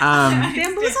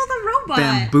 Bamboozle the robot.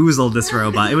 Bamboozled this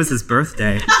robot. It was his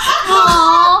birthday.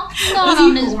 Aww, not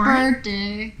on his born?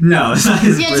 birthday. No, it's not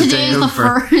his Yeah, birthday. today is the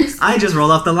first. I just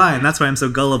rolled off the line. That's why I'm so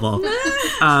gullible.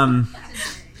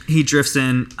 He drifts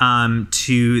in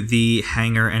to the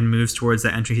hangar and moves towards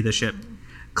the entry to the ship.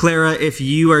 Clara, if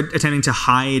you are attempting to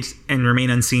hide and remain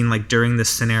unseen, like during this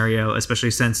scenario,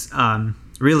 especially since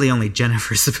really only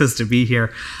Jennifer's supposed to be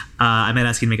here, I might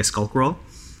ask you to make a skulk roll.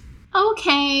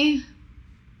 Okay.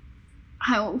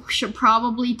 I should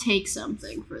probably take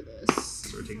something for this.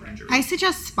 I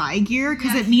suggest spy gear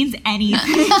because it means anything.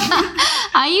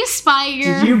 I use spy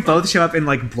gear. Did you both show up in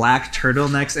like black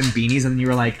turtlenecks and beanies and you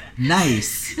were like,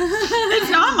 nice?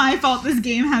 It's not my fault this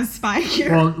game has spy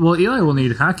gear. Well, Eli will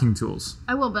need hacking tools.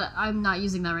 I will, but I'm not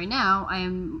using that right now. I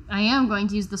am going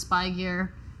to use the spy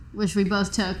gear, which we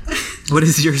both took. What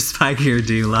does your spy gear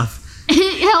do, love?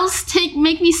 It helps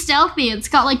make me stealthy. It's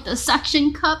got like the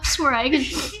suction cups where I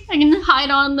can hide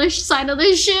on the side of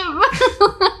the ship.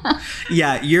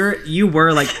 Yeah, you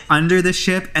were like under the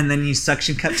ship and then you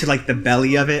suction cup to like the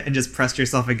belly of it and just pressed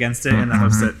yourself against it in the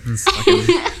hopes that it's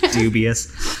fucking dubious.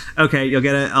 Okay,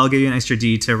 I'll give you an extra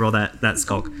D to roll that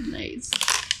skulk. Nice.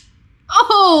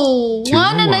 Oh, 2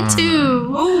 1 and a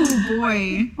 2. Oh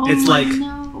boy. Oh It's like-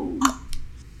 no.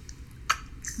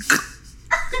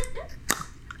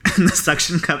 And the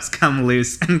suction cups come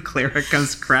loose and Clara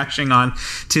comes crashing on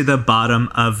to the bottom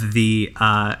of the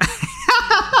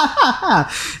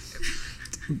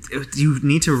you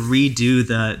need to redo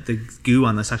the goo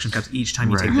on the suction cups each time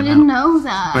you Right. take I them didn't out. know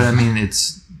that. But I mean,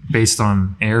 it's based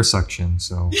on air suction,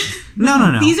 so.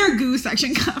 No. These are goo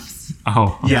suction cups.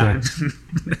 Oh, okay. Yeah.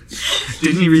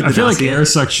 Didn't you read the I feel like dossier? air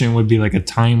suction would be like a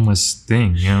timeless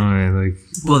thing, you know? Like,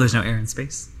 Well, there's no air in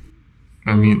space.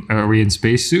 I mean, are we in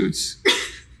spacesuits?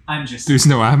 I'm just There's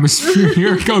no atmosphere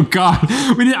here. Oh God,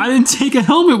 I didn't take a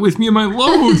helmet with me in my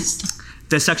loads.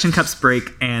 The suction cups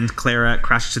break and Clara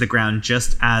crashes to the ground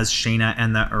just as Shayna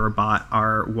and the Urbot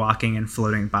are walking and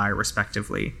floating by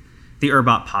respectively. The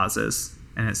Urbot pauses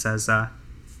and it says,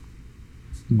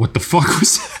 What the fuck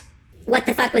was that? What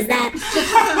the fuck was that?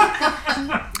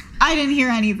 I didn't hear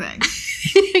anything.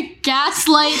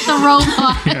 Gaslight the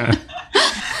robot.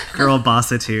 Girl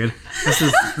bossitude. This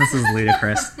is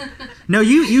ludicrous. No,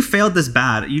 you failed this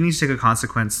bad. You need to take a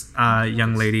consequence,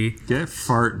 young lady. Get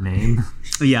fart name.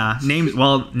 Yeah, name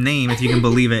if you can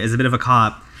believe it is a bit of a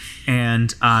cop,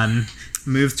 and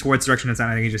move towards the direction of the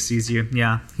sound. I think he just sees you.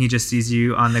 Yeah, he just sees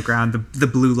you on the ground. The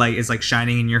blue light is like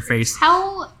shining in your face.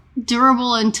 How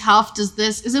durable and tough does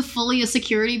this? Is it fully a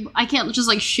security? I can't just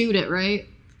like shoot it, right?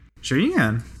 Sure you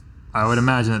can. I would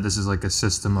imagine that this is like a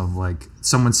system of like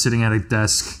someone sitting at a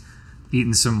desk,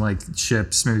 eating some like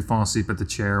chips, maybe falling asleep at the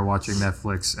chair, watching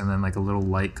Netflix, and then like a little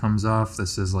light comes off that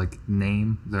says like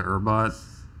name the Urbot,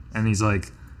 and he's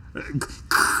like,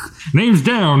 name's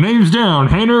down,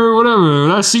 Hanner, whatever.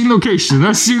 That's scene location.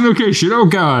 Oh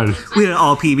God. We had an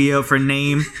all PBO for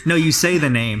name. No, you say the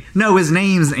name. No, his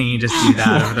name's, and you just do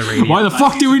that over the radio. Why the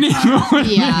fuck do we need one?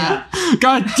 Yeah.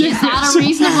 God damn Is that a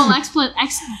reasonable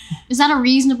Is that a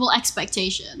reasonable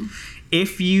expectation?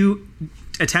 If you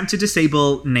attempt to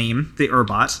disable name the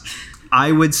Urbot,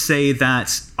 I would say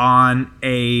that on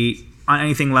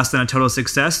anything less than a total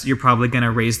success, you're probably going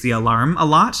to raise the alarm a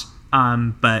lot.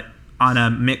 But on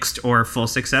a mixed or full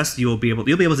success, you'll be able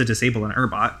to disable an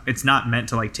Urbot. It's not meant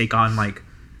to like take on like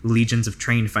legions of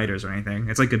trained fighters or anything.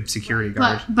 It's like a security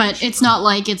guard. But it's not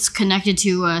like it's connected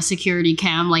to a security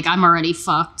cam. Like I'm already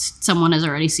fucked. Someone has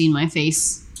already seen my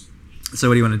face. So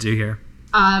what do you want to do here?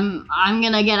 I'm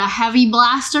gonna get a heavy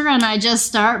blaster and I just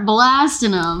start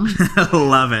blasting them.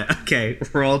 Love it. Okay,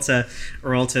 roll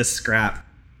to scrap.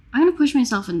 I'm gonna push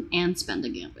myself and spend a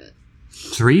gambit.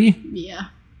 3? Yeah.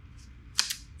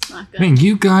 It's not good. Man,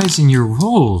 you guys and your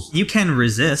rolls. You can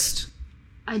resist.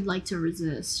 I'd like to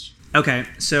resist. Okay,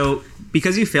 so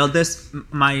because you failed this,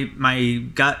 my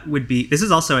gut would be, this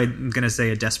is also, I'm going to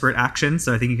say, a desperate action,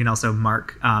 so I think you can also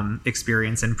mark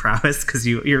experience and prowess because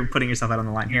you're putting yourself out on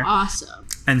the line here. Awesome.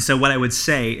 And so what I would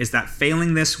say is that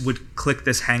failing this would click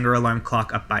this hangar alarm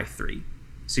clock up by 3.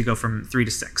 So you go from 3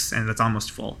 to 6, and that's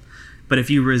almost full. But if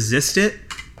you resist it,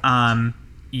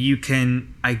 you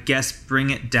can, I guess, bring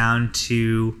it down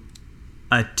to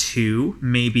a 2,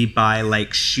 maybe by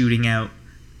like shooting out.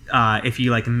 If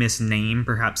you like misname,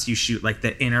 perhaps you shoot like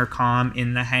the intercom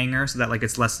in the hangar so that like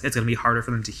it's gonna be harder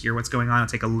for them to hear what's going on. It'll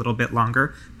take a little bit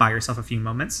longer. Buy yourself a few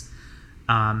moments.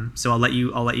 So I'll let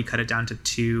you cut it down to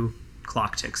 2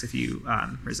 clock ticks if you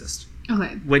resist.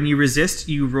 Okay. When you resist,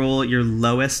 you roll your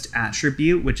lowest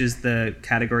attribute, which is the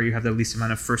category you have the least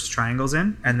amount of first triangles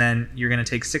in, and then you're gonna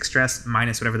take 6 stress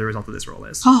minus whatever the result of this roll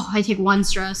is. Oh, I take 1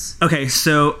 stress. Okay,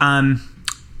 so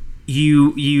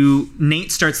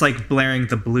Nate starts like blaring,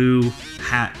 the blue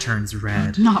hat turns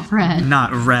red. Not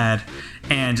red.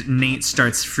 And Nate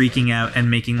starts freaking out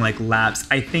and making like laps.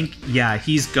 I think, yeah,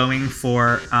 he's going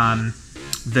for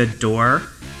the door,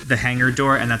 the hangar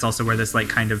door, and that's also where this like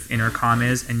kind of intercom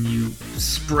is, and you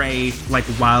spray like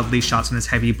wildly shots from this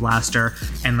heavy blaster,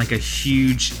 and like a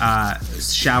huge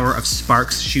shower of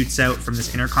sparks shoots out from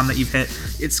this intercom that you've hit.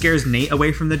 It scares Nate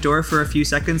away from the door for a few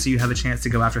seconds, so you have a chance to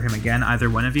go after him again, either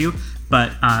one of you,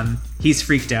 but he's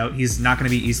freaked out. He's not going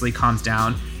to be easily calmed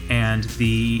down, and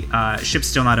the ship's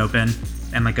still not open,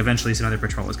 and like eventually some other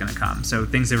patrol is going to come, so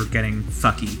things are getting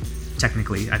fucky,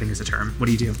 technically, I think is the term. What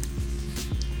do you do?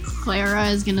 Clara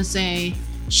is gonna say,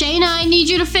 Shayna, I need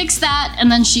you to fix that.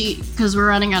 And then because we're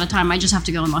running out of time, I just have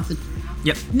to go and lock the door.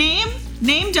 Yep.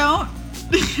 Name don't.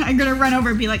 I'm gonna run over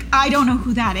and be like, I don't know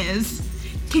who that is.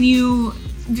 Can you,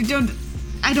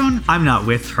 I'm not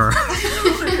with her.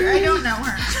 I don't know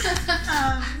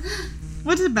her.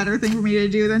 What's a better thing for me to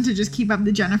do than to just keep up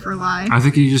the Jennifer lie? I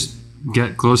think you just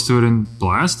get close to it and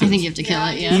blast it. I think you have to kill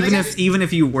it, yeah. Even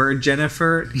if you were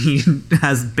Jennifer, he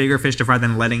has bigger fish to fry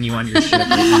than letting you on your ship right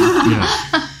now.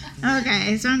 Yeah.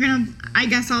 Okay, so I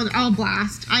guess I'll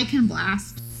blast. I can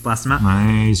blast. Blast him up.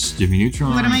 Nice. Jimmy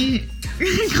Neutron. What am I?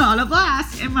 Call it a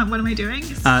blast. What am I doing?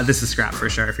 This is scrap for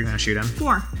sure if you're going to shoot him.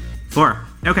 4. 4.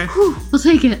 Okay. Whew, we'll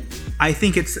take it. I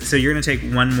think it's, so you're going to take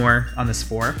 1 more on this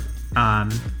 4.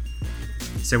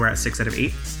 So we're at 6 out of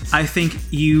 8. I think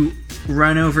you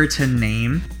run over to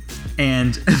Name,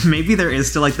 and maybe there is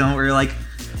still like the moment where you're like,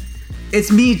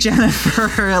 it's me,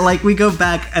 Jennifer. Like we go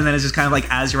back, and then it's just kind of like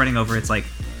as you're running over, it's like,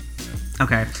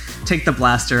 okay, take the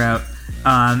blaster out,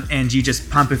 and you just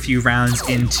pump a few rounds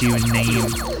into Name.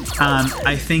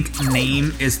 I think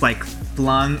Name is like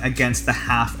flung against the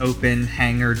half-open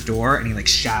hangar door, and he like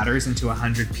shatters into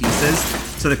 100 pieces.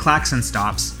 So the klaxon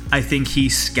stops. I think he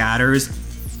scatters.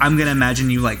 I'm gonna imagine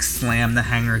you like slam the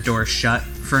hangar door shut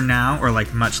for now, or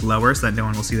like much lower so that no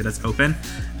one will see that it's open.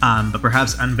 But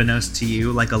perhaps unbeknownst to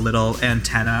you, like a little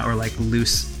antenna or like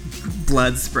loose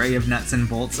blood spray of nuts and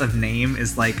bolts of name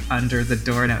is like under the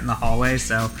door and out in the hallway,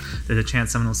 so there's a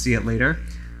chance someone will see it later.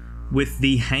 With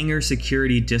the hangar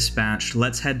security dispatched,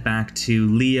 let's head back to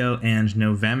Leo and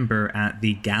November at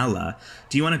the gala.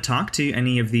 Do you want to talk to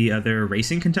any of the other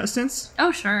racing contestants?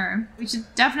 Oh, sure. We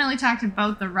should definitely talk to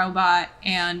both the robot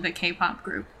and the K-pop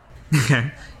group.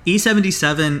 Okay.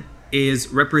 E77 is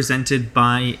represented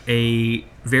by a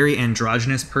very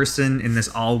androgynous person in this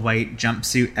all-white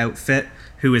jumpsuit outfit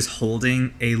who is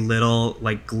holding a little,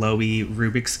 like, glowy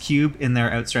Rubik's Cube in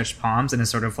their outstretched palms and is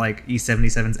sort of like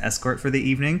E77's escort for the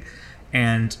evening.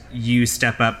 And you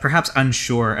step up, perhaps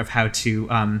unsure of how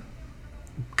to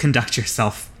conduct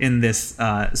yourself in this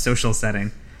social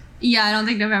setting. Yeah, I don't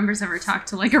think November's ever talked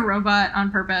to, like, a robot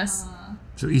on purpose.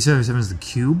 So E77 is the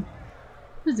cube?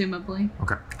 Presumably.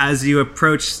 Okay. As you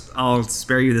approach, I'll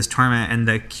spare you this torment, and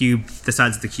the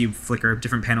sides of the cube flicker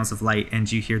different panels of light,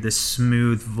 and you hear this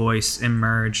smooth voice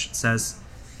emerge. It says,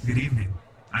 Good evening.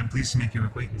 I'm pleased to make your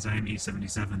acquaintance. I am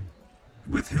E77.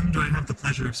 With whom do I have the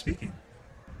pleasure of speaking?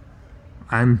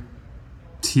 I'm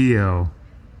Tio.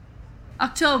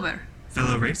 October.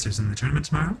 Fellow racers in the tournament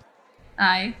tomorrow?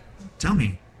 Aye. Tell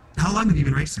me, how long have you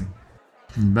been racing?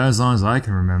 About as long as I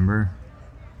can remember.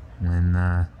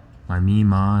 When my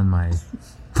Mima and my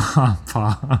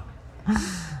Papa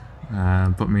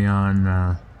put me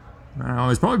on. It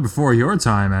was probably before your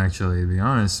time, actually, to be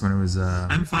honest, when it was.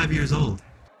 I'm 5 years old.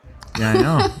 Yeah, I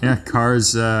know. Yeah,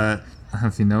 cars, I don't know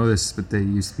if you know this, but they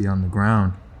used to be on the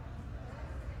ground.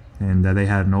 And they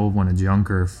had an old one, a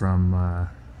Junker from, I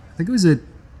think it was a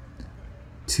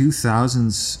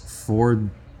 2000s Ford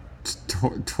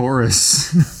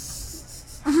Taurus.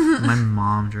 my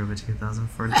mom drove a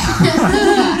 2004.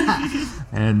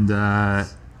 And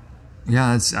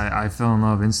yeah, I fell in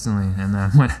love instantly. And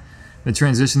when the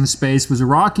transition to space was a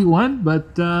rocky one,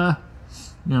 but you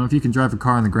know, if you can drive a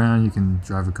car on the ground, you can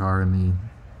drive a car in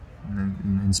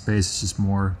space. It's just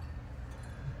more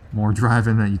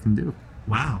driving that you can do.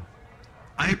 Wow.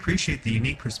 I appreciate the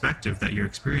unique perspective that your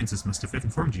experiences must have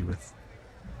informed you with.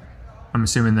 I'm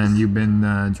assuming then you've been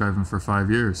driving for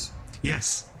 5 years.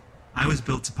 Yes. I was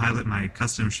built to pilot my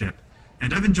custom ship,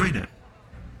 and I've enjoyed it.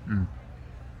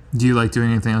 Do you like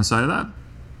doing anything outside of that?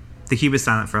 The cube is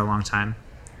silent for a long time,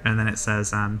 and then it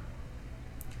says, I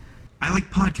like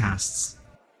podcasts.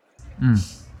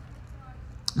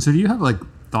 So do you have like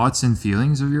thoughts and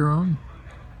feelings of your own?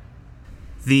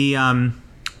 The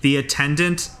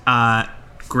attendant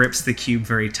grips the cube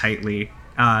very tightly.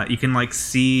 You can like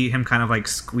see him kind of like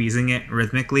squeezing it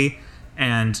rhythmically,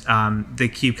 and the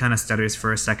cube kind of stutters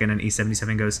for a second, and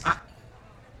E77 goes,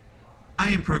 I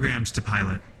am programmed to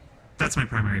pilot. That's my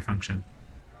primary function.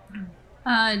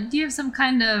 Do you have some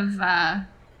kind of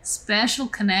special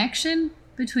connection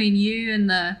between you and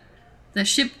the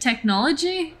ship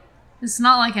technology? It's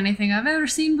not like anything I've ever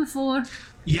seen before.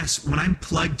 Yes, when I'm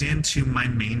plugged into my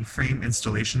mainframe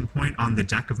installation point on the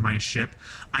deck of my ship,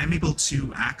 I'm able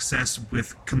to access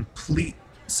with complete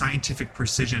scientific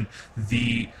precision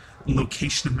the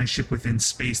location of my ship within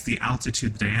space, the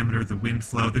altitude, the diameter, the wind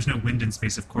flow. There's no wind in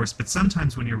space, of course, but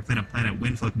sometimes when you're within a planet,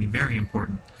 wind flow can be very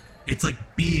important. It's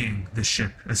like being the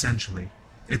ship, essentially.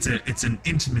 It's an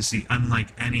intimacy unlike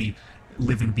any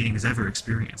living being has ever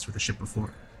experienced with a ship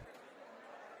before.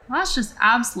 Well, that's just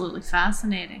absolutely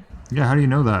fascinating. Yeah, how do you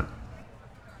know that?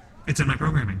 It's in my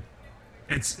programming.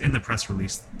 It's in the press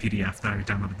release PDF that I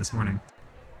downloaded this morning.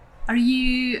 Are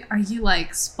you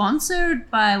like sponsored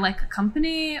by like a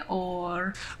company,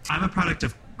 or I'm a product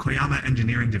of Koyama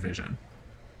Engineering Division.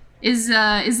 is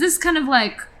this kind of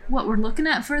like what we're looking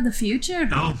at for the future?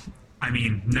 Oh, I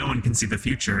mean, no one can see the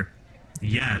future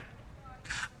yet.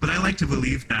 But I like to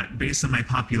believe that based on my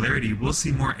popularity, we'll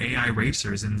see more AI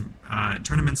racers in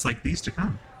tournaments like these to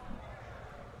come.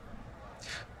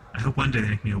 I hope one day they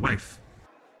make me a wife.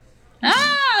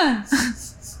 Ah!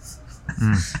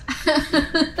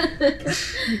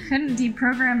 You couldn't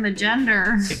deprogram the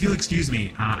gender. If you'll excuse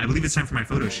me, I believe it's time for my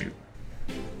photo shoot.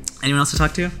 anyone else to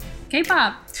talk to?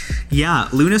 K-pop. Yeah,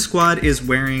 Luna Squad is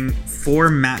wearing 4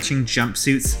 matching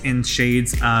jumpsuits in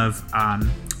shades of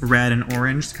red and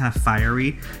orange, kind of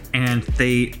fiery, and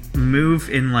they move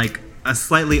in like a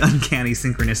slightly uncanny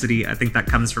synchronicity. I think that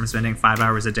comes from spending 5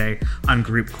 hours a day on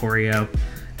group choreo.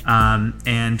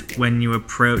 And when you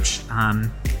approach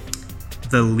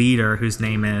the leader,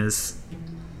 the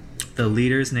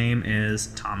leader's name is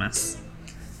Thomas.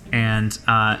 And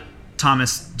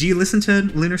Thomas, do you listen to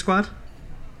Lunar Squad?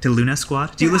 To Luna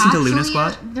Squad? Do you listen to Luna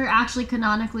Squad? They're actually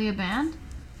canonically a band?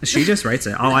 She just writes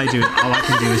it. All I can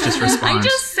do is just respond. I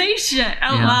just say shit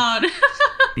out Yeah. loud.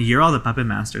 You're all the puppet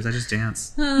masters. I just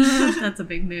dance. That's a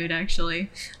big mood, actually.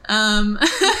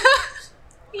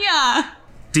 Yeah.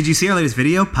 Did you see our latest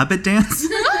video, Puppet Dance?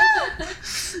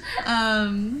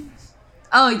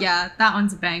 Oh yeah, that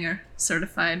one's a banger.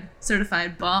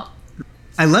 Certified bop.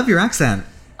 I love your accent.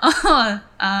 Oh,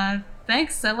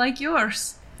 thanks. I like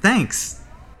yours. Thanks.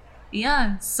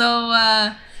 Yeah.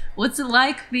 So, what's it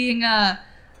like being a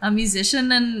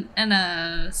musician and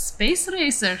a space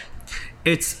racer?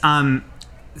 It's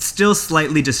still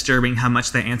slightly disturbing how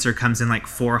much the answer comes in like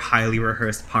 4 highly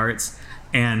rehearsed parts,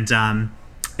 and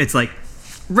it's like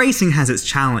racing has its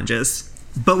challenges,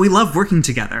 but we love working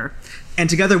together, and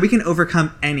together we can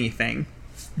overcome anything,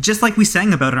 just like we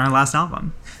sang about in our last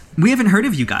album. We haven't heard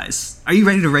of you guys. Are you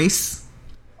ready to race?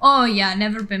 Oh yeah,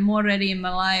 never been more ready in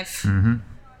my life. Mm-hmm.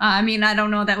 I mean, I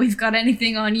don't know that we've got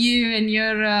anything on you and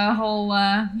your whole,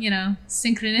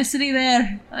 synchronicity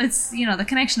there. It's, the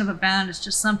connection of a band is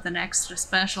just something extra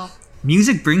special.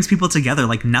 Music brings people together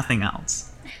like nothing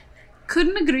else.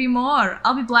 Couldn't agree more.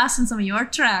 I'll be blasting some of your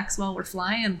tracks while we're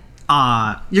flying.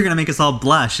 You're gonna make us all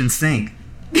blush and sing.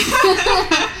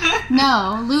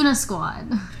 No, Luna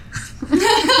Squad.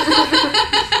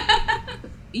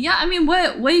 Yeah, I mean,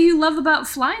 what do you love about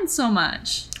flying so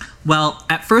much? Well,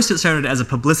 at first it started as a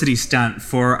publicity stunt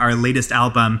for our latest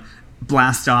album,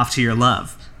 Blast Off to Your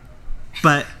Love.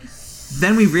 But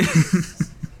then we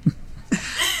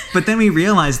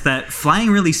realized that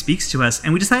flying really speaks to us,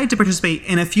 and we decided to participate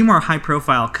in a few more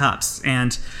high-profile cups.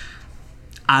 And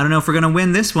I don't know if we're going to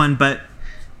win this one, but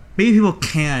maybe people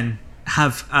can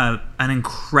have an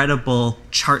incredible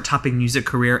chart-topping music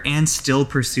career and still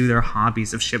pursue their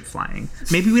hobbies of ship flying.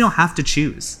 Maybe we don't have to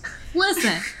choose.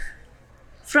 Listen,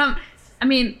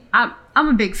 I'm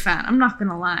a big fan. I'm not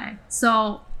gonna lie.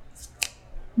 So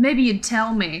maybe you'd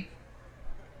tell me,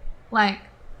 like,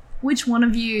 which one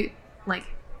of you, like,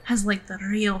 has, like, the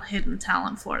real hidden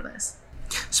talent for this.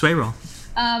 Sway roll.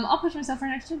 I'll push myself for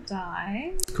an extra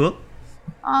die. Cool.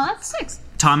 Oh, that's 6.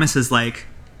 Thomas is like,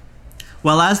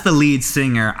 well, as the lead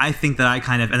singer, I think that I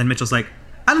kind of... And then Mitchell's like,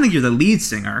 I don't think you're the lead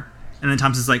singer. And then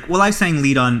Thomas is like, well, I sang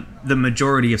lead on the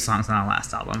majority of songs on our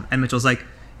last album. And Mitchell's like,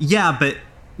 yeah, but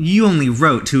you only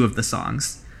wrote 2 of the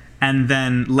songs. And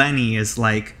then Lenny is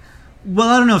like, well,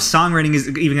 I don't know if songwriting is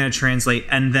even going to translate.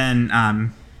 And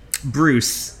then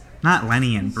Bruce, not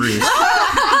Lenny and Bruce.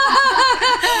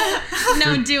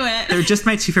 No, do it. They're just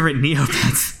my 2 favorite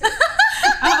Neopets.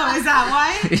 Oh, is that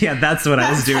why? Yeah, that's what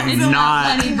I was doing.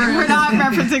 Not... We're not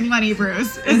referencing Lenny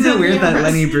Bruce. Isn't it weird that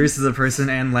Lenny Bruce is a person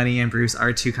and Lenny and Bruce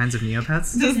are 2 kinds of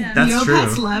Neopets? Does That's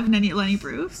Neopets true. love Lenny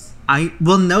Bruce?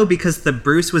 Well, no, because the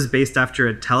Bruce was based after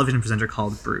a television presenter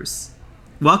called Bruce.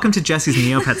 Welcome to Jesse's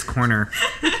Neopets Corner.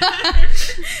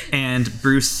 And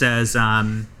Bruce says,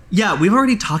 yeah, we've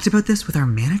already talked about this with our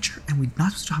manager, and we're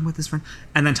not supposed to talk about this friend.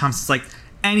 And then Thomas is like,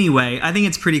 anyway, I think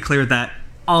it's pretty clear that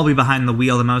I'll be behind the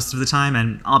wheel the most of the time,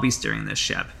 and I'll be steering this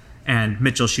ship. And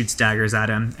Mitchell shoots daggers at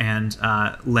him, and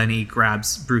Lenny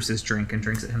grabs Bruce's drink and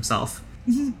drinks it himself.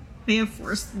 They have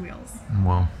forced wheels.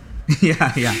 Whoa.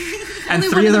 Yeah. And Only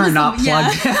 3 of them are one not of them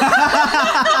plugged. is-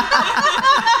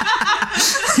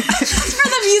 For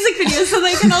the music video, so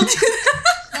they can all do that.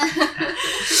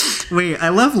 Wait, I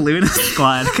love Luna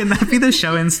Squad. Can that be the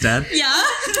show instead? Yeah.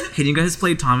 Can you guys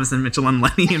play Thomas and Mitchell and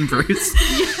Lenny and Bruce?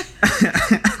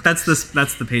 That's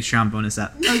the Patreon bonus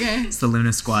app. Okay. It's the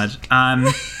Luna Squad.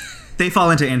 They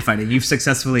fall into infighting. You've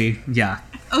successfully, yeah.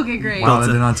 Okay, great. Wow, that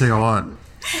did not take a lot.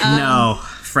 No,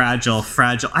 fragile.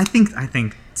 I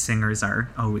think singers are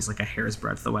always like a hair's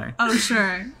breadth away. Oh,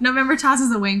 sure. November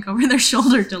tosses a wink over their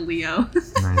shoulder to Leo.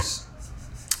 Nice.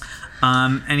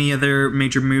 Any other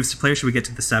major moves to play, or should we get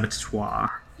to the saboteur?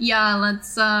 Yeah,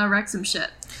 let's wreck some shit.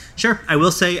 Sure. I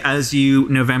will say, as you,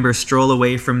 November, stroll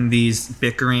away from these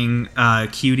bickering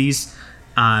cuties,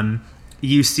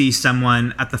 you see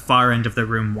someone at the far end of the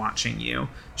room watching you.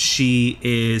 She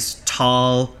is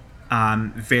tall,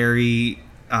 very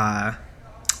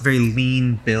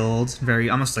lean build, very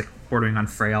almost like bordering on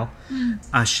frail.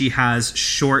 She has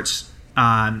short,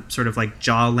 sort of like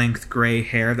jaw-length gray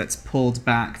hair that's pulled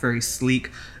back, very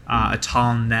sleek. A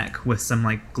tall neck with some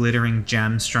like glittering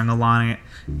gems strung along it,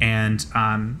 and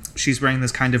she's wearing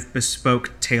this kind of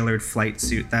bespoke tailored flight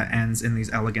suit that ends in these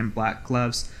elegant black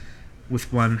gloves.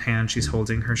 With one hand she's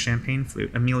holding her champagne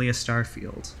flute. Amelia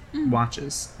Starfield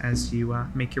watches as you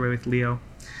make your way with Leo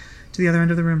to the other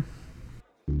end of the room.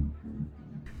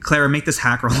 Clara, make this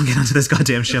hack roll and get onto this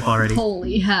goddamn ship already.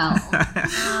 Holy hell.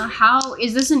 How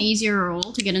is this an easier roll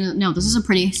to get in? No, this is a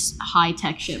pretty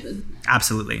high-tech ship.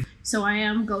 Absolutely. So I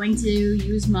am going to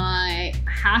use my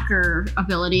hacker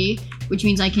ability, which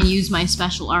means I can use my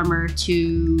special armor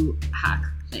to hack.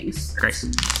 things. Great.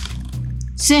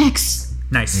 6.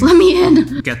 Nice. Let me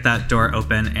in. Get that door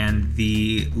open, and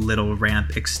the little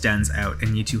ramp extends out,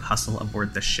 and you two hustle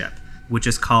aboard the ship, which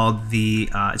is called the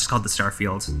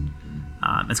Starfield.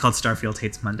 It's called Starfield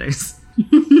Hates Mondays.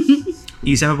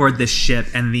 You step aboard this ship,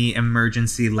 and the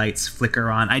emergency lights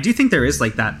flicker on. I do think there is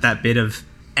like that bit of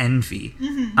envy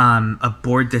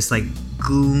aboard this like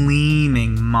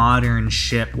gleaming modern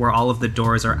ship where all of the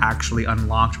doors are actually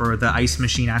unlocked, where the ice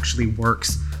machine actually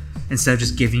works, instead of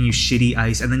just giving you shitty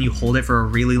ice, and then you hold it for a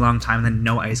really long time and then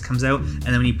no ice comes out, and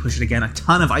then when you push it again, a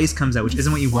ton of ice comes out, which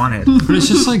isn't what you wanted. But it's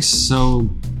just like so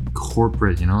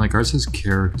corporate, you know? Like ours has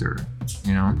character,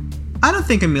 you know? I don't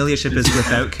think Amelia Ship is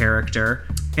without character.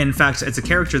 In fact, it's a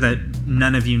character that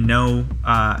none of you know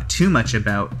too much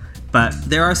about, but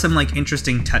there are some like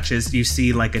interesting touches. You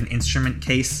see like an instrument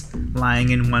case lying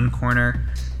in one corner,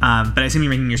 but I assume you're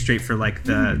making your straight for like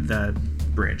the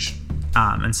bridge.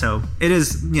 And so it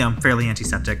is, you know, fairly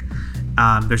antiseptic.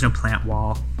 There's no plant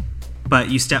wall, but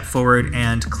you step forward,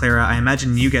 and Clara, I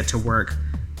imagine you get to work.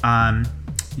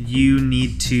 You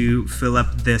need to fill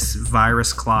up this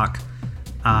virus clock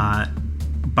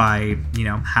by, you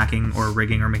know, hacking or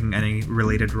rigging or making any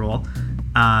related roll.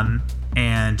 And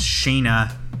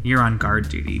Shayna, you're on guard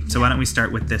duty. So why don't we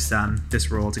start with this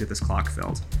this roll to get this clock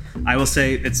filled? I will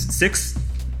say it's 6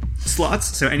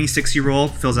 slots, so any 6 you roll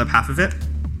fills up half of it.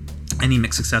 Any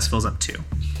mixed success fills up 2.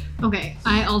 Okay,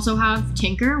 I also have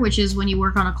Tinker, which is when you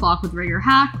work on a clock with rig or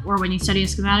hack, or when you study a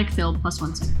schematic, filled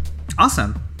 +1 second.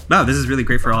 Awesome. Wow, this is really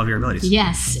great for all of your abilities.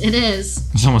 Yes, it is.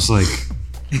 It's almost like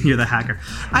You're the hacker.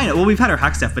 I know. Well, we've had our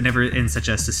hack stuff, but never in such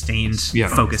a sustained, Yeah.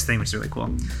 focused thing, which is really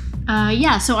cool.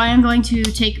 Yeah, so I am going to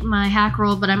take my hack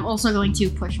roll, but I'm also going to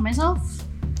push myself.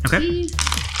 Okay.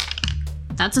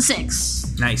 That's a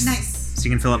 6. Nice. Nice. So you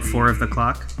can fill up 4 of the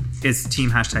clock. It's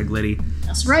team #Liddy.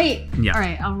 That's right. Yeah. All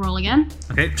right, I'll roll again.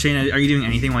 Okay, Shayna, are you doing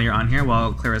anything while you're on here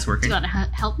while Clara's Do working? you want to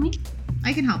help me?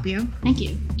 I can help you. Thank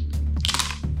you.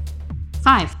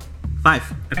 5.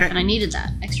 5. Okay. And I needed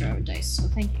that extra dice, so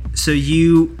thank you. So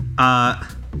you, I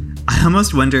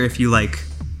almost wonder if you like,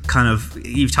 kind of,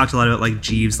 you've talked a lot about like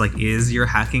Jeeves, like is your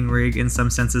hacking rig in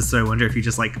some senses. So I wonder if you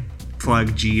just like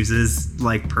plug Jeeves's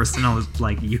like personal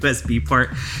like USB port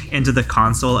into the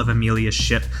console of Amelia's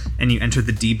ship, and you enter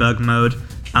the debug mode.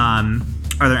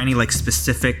 Are there any like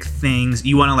specific things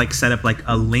you want to like set up like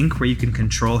a link where you can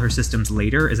control her systems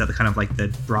later? Is that the kind of like the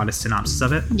broadest synopsis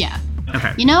of it? Yeah.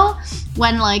 Okay. You know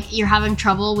when like you're having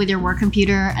trouble with your work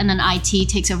computer and then IT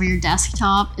takes over your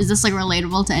desktop? Is this like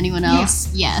relatable to anyone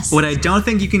else? Yes. What I don't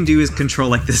think you can do is control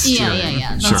like the steering.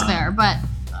 Yeah. That's Sure. fair. But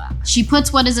she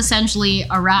puts what is essentially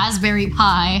a Raspberry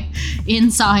Pi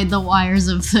inside the wires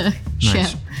of the Nice.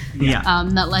 ship. Yeah.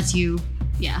 That lets you,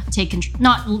 take control,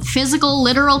 not physical,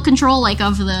 literal control like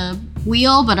of the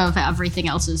wheel, but of everything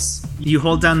else's. You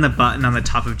hold down the button on the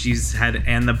top of Jesus' head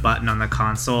and the button on the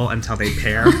console until they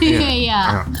pair.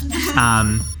 Yeah.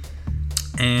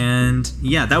 And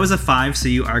yeah, that was a 5, so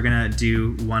you are gonna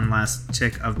do one last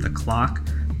tick of the clock.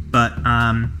 But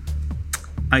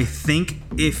I think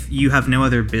if you have no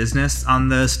other business on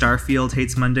the Starfield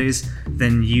Hates Mondays,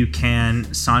 then you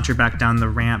can saunter back down the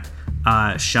ramp,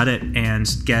 shut it, and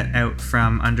get out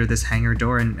from under this hangar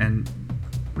door and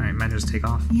I might just take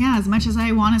off. Yeah, as much as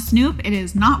I want to snoop, it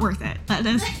is not worth it. Let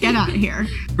us get out of here.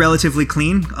 Relatively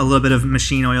clean, a little bit of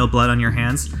machine oil blood on your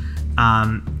hands,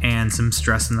 and some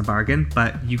stress in the bargain.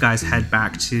 But you guys head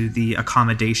back to the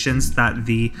accommodations that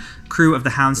the crew of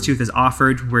the Houndstooth has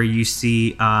offered, where you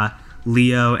see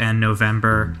Leo and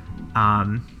November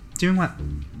doing what?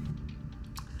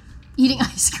 Eating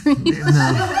ice cream.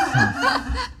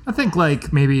 I think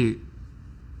like maybe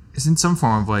it's in some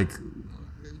form of like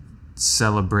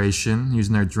celebration,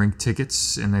 using their drink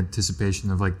tickets in anticipation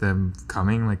of like them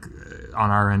coming. Like on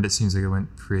our end, it seems like it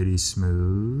went pretty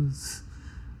smooth.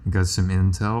 We got some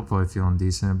intel, probably feeling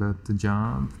decent about the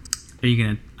job. Are you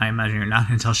gonna? I imagine you're not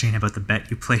gonna tell Shane about the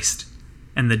bet you placed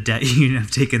and the debt you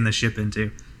have taken the ship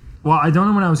into. Well, I don't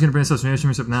know when I was gonna bring this up, so maybe I should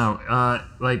bring this up now.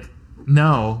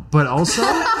 No, but also,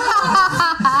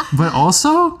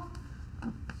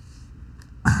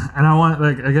 and I want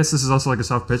I guess this is also like a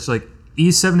soft pitch. Like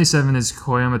E77 is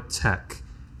Koyama Tech,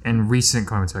 and recent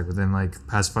Koyama Tech within like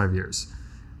past 5 years,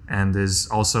 and is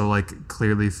also like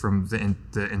clearly from the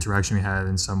interaction we had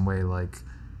in some way like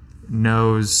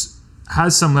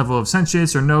has some level of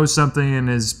sentience or knows something and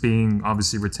is being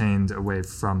obviously retained away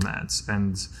from that,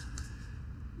 and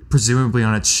presumably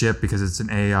on its ship because it's an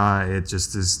AI, it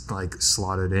just is like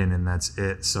slotted in and that's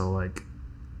it. So like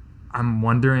I'm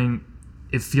wondering,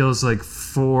 it feels like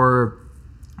for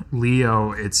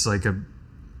Leo it's like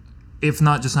if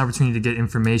not just an opportunity to get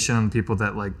information on the people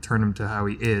that like turn him to how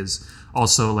he is,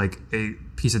 also like a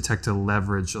piece of tech to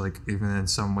leverage, like even in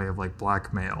some way of like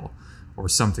blackmail or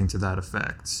something to that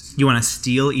effect. You want to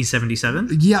steal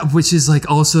E77? Yeah, which is like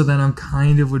also then I'm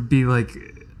kind of would be like,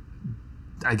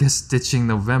 I guess ditching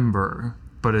November,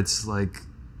 but it's like,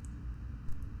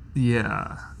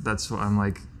 yeah, that's what I'm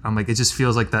like, it just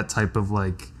feels like that type of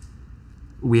like,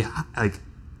 like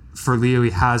for Leo,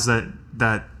 he has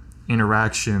that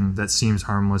interaction that seems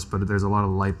harmless, but there's a lot of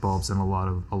light bulbs and a lot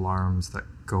of alarms that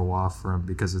go off for him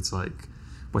because it's like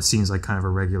what seems like kind of a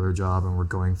regular job and we're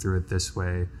going through it this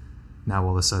way now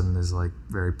all of a sudden is like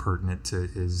very pertinent to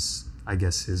his, I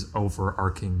guess, his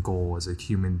overarching goal as a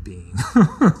human being.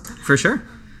 For sure.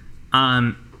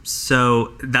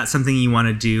 So that's something you want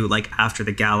to do like after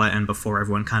the gala and before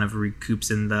everyone kind of recoups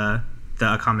in the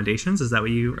accommodations? Is that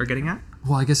what you are getting at?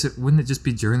 Well, I guess wouldn't it just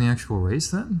be during the actual race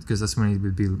then? Because that's when he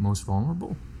would be most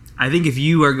vulnerable. I think if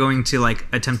you are going to like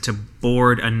attempt to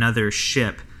board another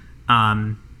ship,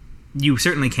 you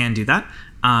certainly can do that.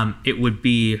 It would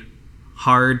be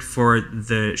hard for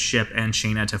the ship and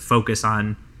Shayna to focus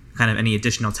on kind of any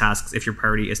additional tasks if your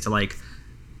priority is to like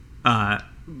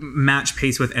match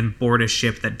pace with and board a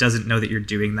ship that doesn't know that you're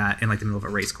doing that in like the middle of a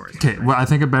race course. Okay, well, I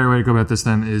think a better way to go about this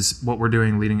then is what we're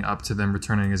doing leading up to them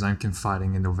returning is I'm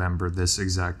confiding in November this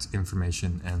exact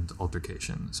information and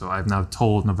altercation. So I've now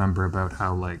told November about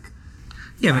how like...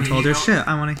 You haven't told her shit.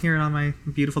 I want to hear it on my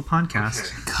beautiful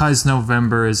podcast. Because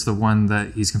November is the one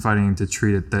that he's confiding in to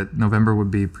treat it, that November would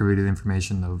be privy to the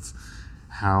information of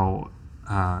how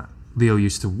Leo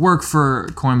used to work for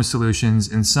Coinbase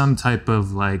Solutions in some type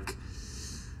of like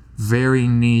very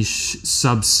niche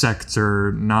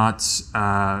subsector, not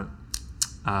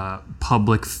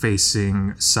public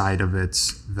facing side of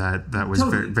it that was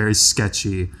very, very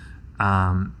sketchy,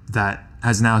 that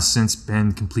has now since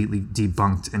been completely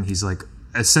debunked, and he's like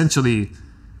essentially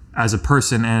as a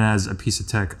person and as a piece of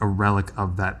tech a relic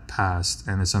of that past,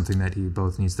 and it's something that he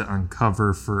both needs to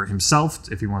uncover for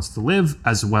himself if he wants to live,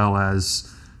 as well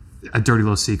as a dirty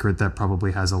little secret that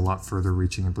probably has a lot further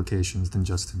reaching implications than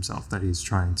just himself that he's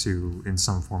trying to, in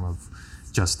some form of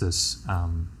justice,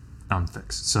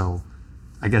 fix. So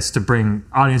I guess to bring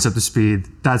audience up to speed,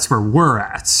 that's where we're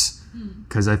at,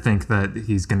 because I think that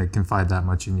he's going to confide that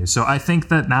much in you. So I think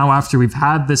that now after we've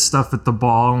had this stuff at the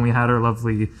ball and we had our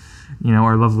lovely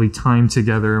time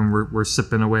together and we're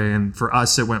sipping away, and for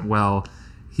us it went well,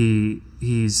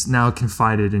 he's now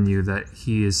confided in you that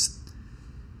he is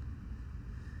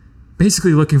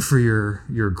basically looking for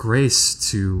your grace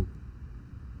to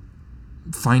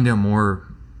find out more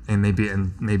and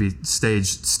maybe stage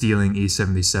stealing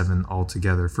E77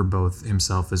 altogether for both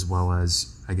himself as well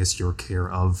as, I guess, your care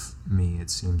of me. It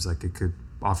seems like it could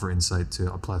offer insight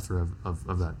to a plethora of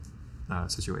that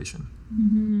situation.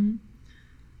 Mm-hmm.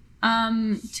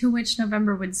 To which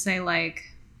November would say, like,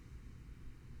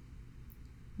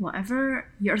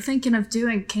 whatever you're thinking of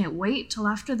doing, can't wait till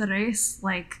after the race.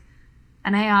 Like,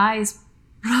 an AI is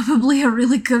probably a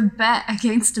really good bet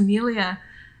against Amelia.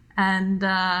 And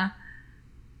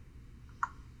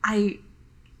I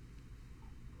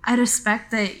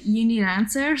respect that you need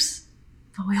answers,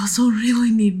 but we also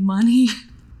really need money.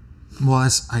 Well,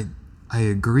 I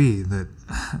agree that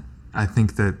I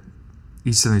think that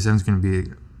E77 is going to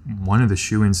be one of the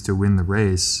shoo-ins to win the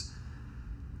race.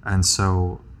 And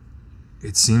so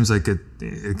it seems like it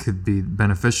could be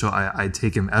beneficial. I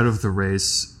take him out of the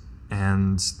race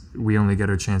and we only get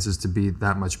our chances to be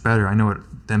that much better. I know it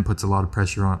then puts a lot of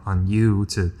pressure on you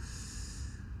to,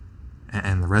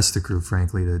 and the rest of the crew,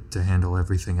 frankly, to handle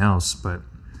everything else. But,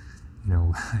 you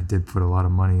know, I did put a lot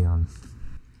of money on.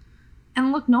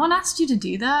 And look, no one asked you to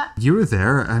do that. You were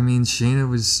there. I mean, Shayna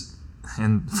was,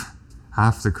 and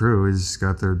half the crew has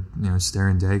got their,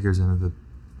 staring daggers into the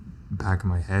back of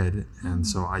my head. And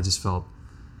so I just felt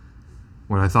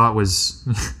what I thought was,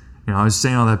 I was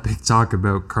saying all that big talk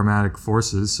about karmatic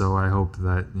forces, so I hope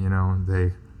that,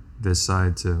 they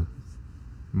decide to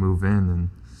move in, and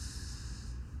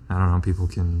I don't know, people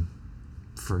can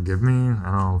forgive me. I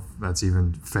don't know if that's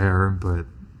even fair, but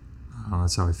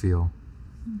that's how I feel.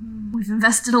 We've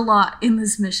invested a lot in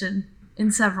this mission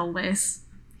in several ways.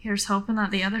 Here's hoping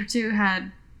that the other two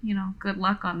had, good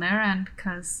luck on their end,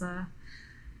 because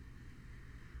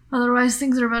otherwise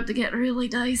things are about to get really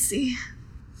dicey.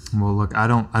 Well, look, I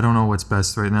don't know what's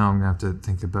best right now. I'm gonna have to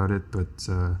think about it. But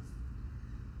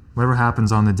whatever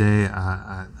happens on the day,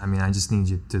 I just need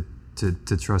you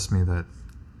to trust me that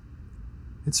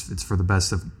it's for the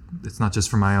best of. It's not just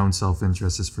for my own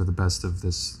self-interest. It's for the best of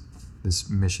this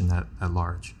mission at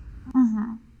large.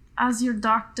 Mm-hmm. As your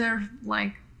doctor,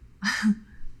 like,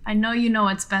 I know you know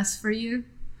what's best for you,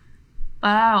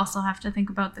 But I also have to think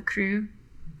about the crew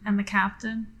and the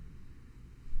captain.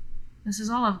 This is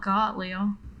all I've got,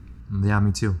 Leo. Yeah,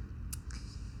 me too.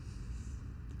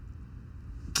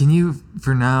 Can you,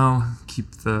 for now, keep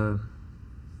our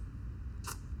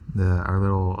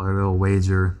little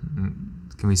wager?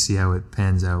 Can we see how it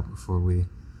pans out before we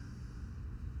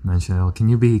mention it? Can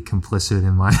you be complicit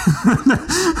in my?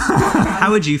 How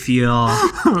would you feel?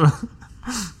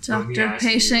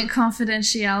 Doctor-patient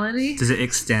confidentiality. Does it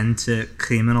extend to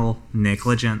criminal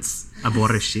negligence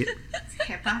aboard a ship?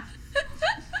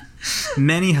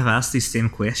 Many have asked these same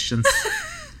questions.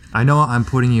 I know I'm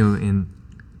putting you in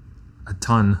a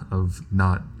ton of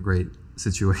not great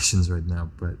situations right now,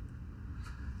 but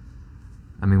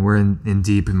I mean, we're in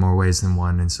deep in more ways than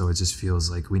one, and so it just feels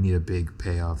like we need a big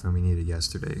payoff, and we need it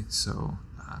yesterday. So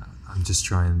I'm just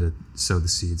trying to sow the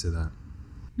seeds of that.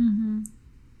 Mm-hmm.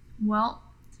 Well,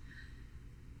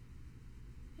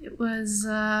 it was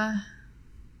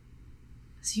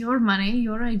it's your money,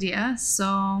 your idea,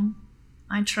 so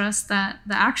I trust that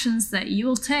the actions that you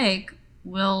will take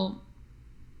will,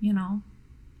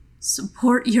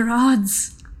 support your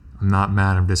odds. I'm not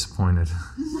mad, I'm disappointed.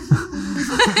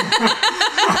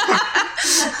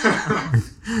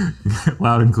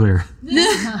 Loud and clear.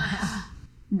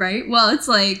 Right? Well, it's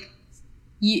like,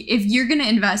 if you're going to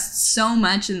invest so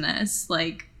much in this,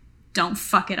 like, don't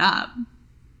fuck it up.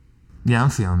 Yeah, I'm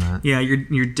feeling that. Yeah,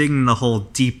 you're digging the hole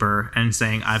deeper and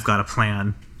saying, I've got a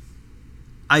plan.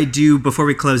 I do, before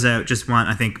we close out, just want,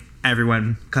 I think,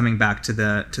 everyone coming back to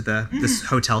this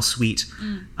hotel suite.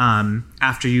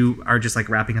 After you are just like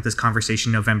wrapping up this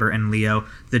conversation, November and Leo,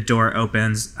 the door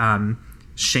opens.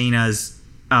 Shayna's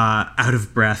out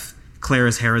of breath.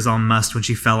 Clara's hair is all mussed when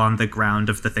she fell on the ground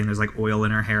of the thing. There's like oil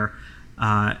in her hair.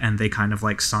 And they kind of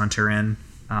like saunter in,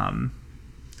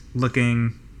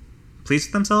 looking pleased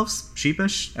with themselves,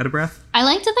 sheepish, out of breath. I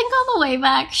like to think on the way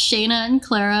back, Shayna and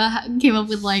Clara came up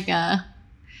with like a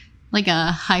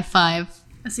high five.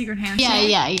 A secret handshake.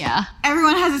 Yeah.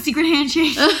 Everyone has a secret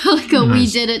handshake. Like a we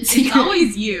did it secret. It's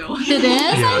always you. It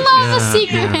is? I love a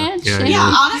secret handshake.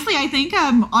 Yeah, honestly, I think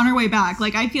on our way back,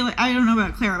 like I feel like, I don't know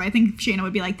about Clara, but I think Shayna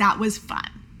would be like, that was fun.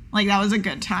 Like that was a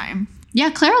good time. Yeah,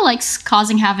 Clara likes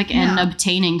causing havoc and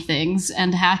obtaining things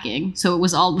and hacking. So it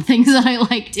was all the things that I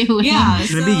like doing. Yeah.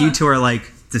 Maybe you two are like,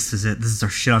 this is it. This is our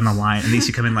shit on the line. And these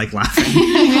two come in like laughing.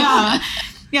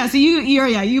 Yeah. So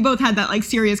you both had that like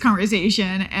serious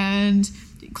conversation, and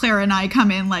Clara and I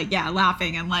come in like,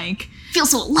 laughing and like feel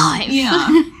so alive. Yeah.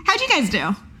 How'd you guys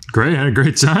do? Great, had a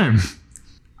great time.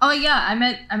 Oh yeah, I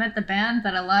met the band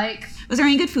that I like. Was there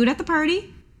any good food at the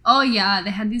party? Oh yeah,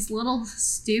 they had these little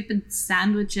stupid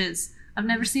sandwiches. I've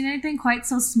never seen anything quite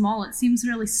so small. It seems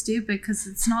really stupid because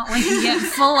it's not like you get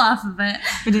full off of it.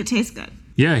 But it tastes good.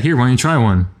 Yeah, here, why don't you try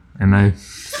one? And I,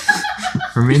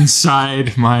 from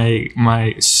inside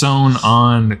my sewn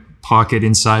on pocket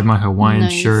inside my Hawaiian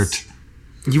shirt,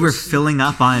 You were filling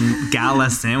up on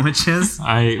gala sandwiches.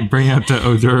 I bring out the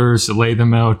hors d'oeuvres, lay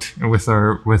them out with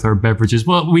our beverages.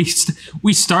 Well, we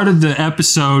started the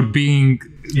episode drinking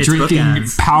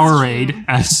Powerade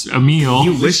as a meal.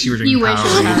 You wish you were drinking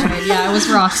Powerade. Yeah, it was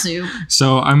rock soup.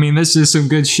 So, I mean, this is some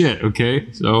good shit,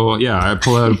 okay? So, yeah, I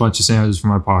pull out a bunch of sandwiches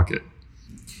from my pocket.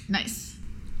 Nice.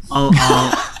 I'll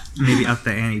maybe up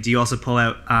the ante. Do you also pull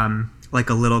out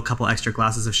like a little couple extra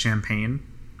glasses of champagne?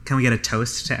 Can we get a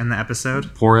toast to end the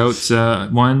episode? Pour out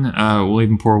one. We'll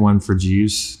even pour one for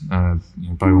Jeeves. You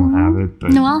probably won't have it,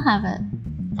 but No, I'll have it.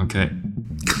 okay.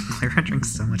 Clara drinks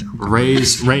so much alcohol.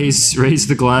 Raise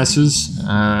the glasses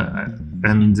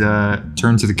and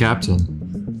turn to the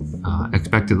captain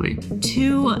expectantly.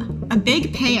 To a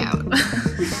big payout.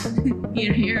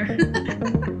 Here.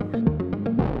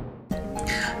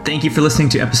 Thank you for listening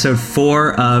to episode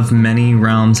 4 of Many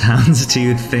Realms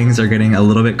Houndstooth. Things are getting a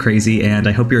little bit crazy, and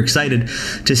I hope you're excited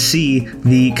to see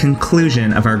the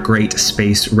conclusion of our great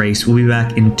space race. We'll be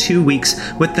back in 2 weeks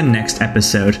with the next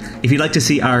episode. If you'd like to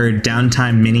see our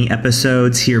downtime mini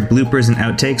episodes, hear bloopers and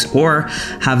outtakes, or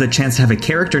have the chance to have a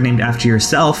character named after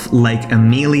yourself, like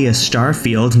Amelia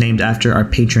Starfield, named after our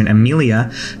patron Amelia,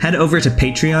 head over to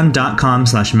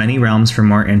patreon.com/manyrealms for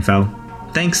more info.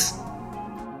 Thanks!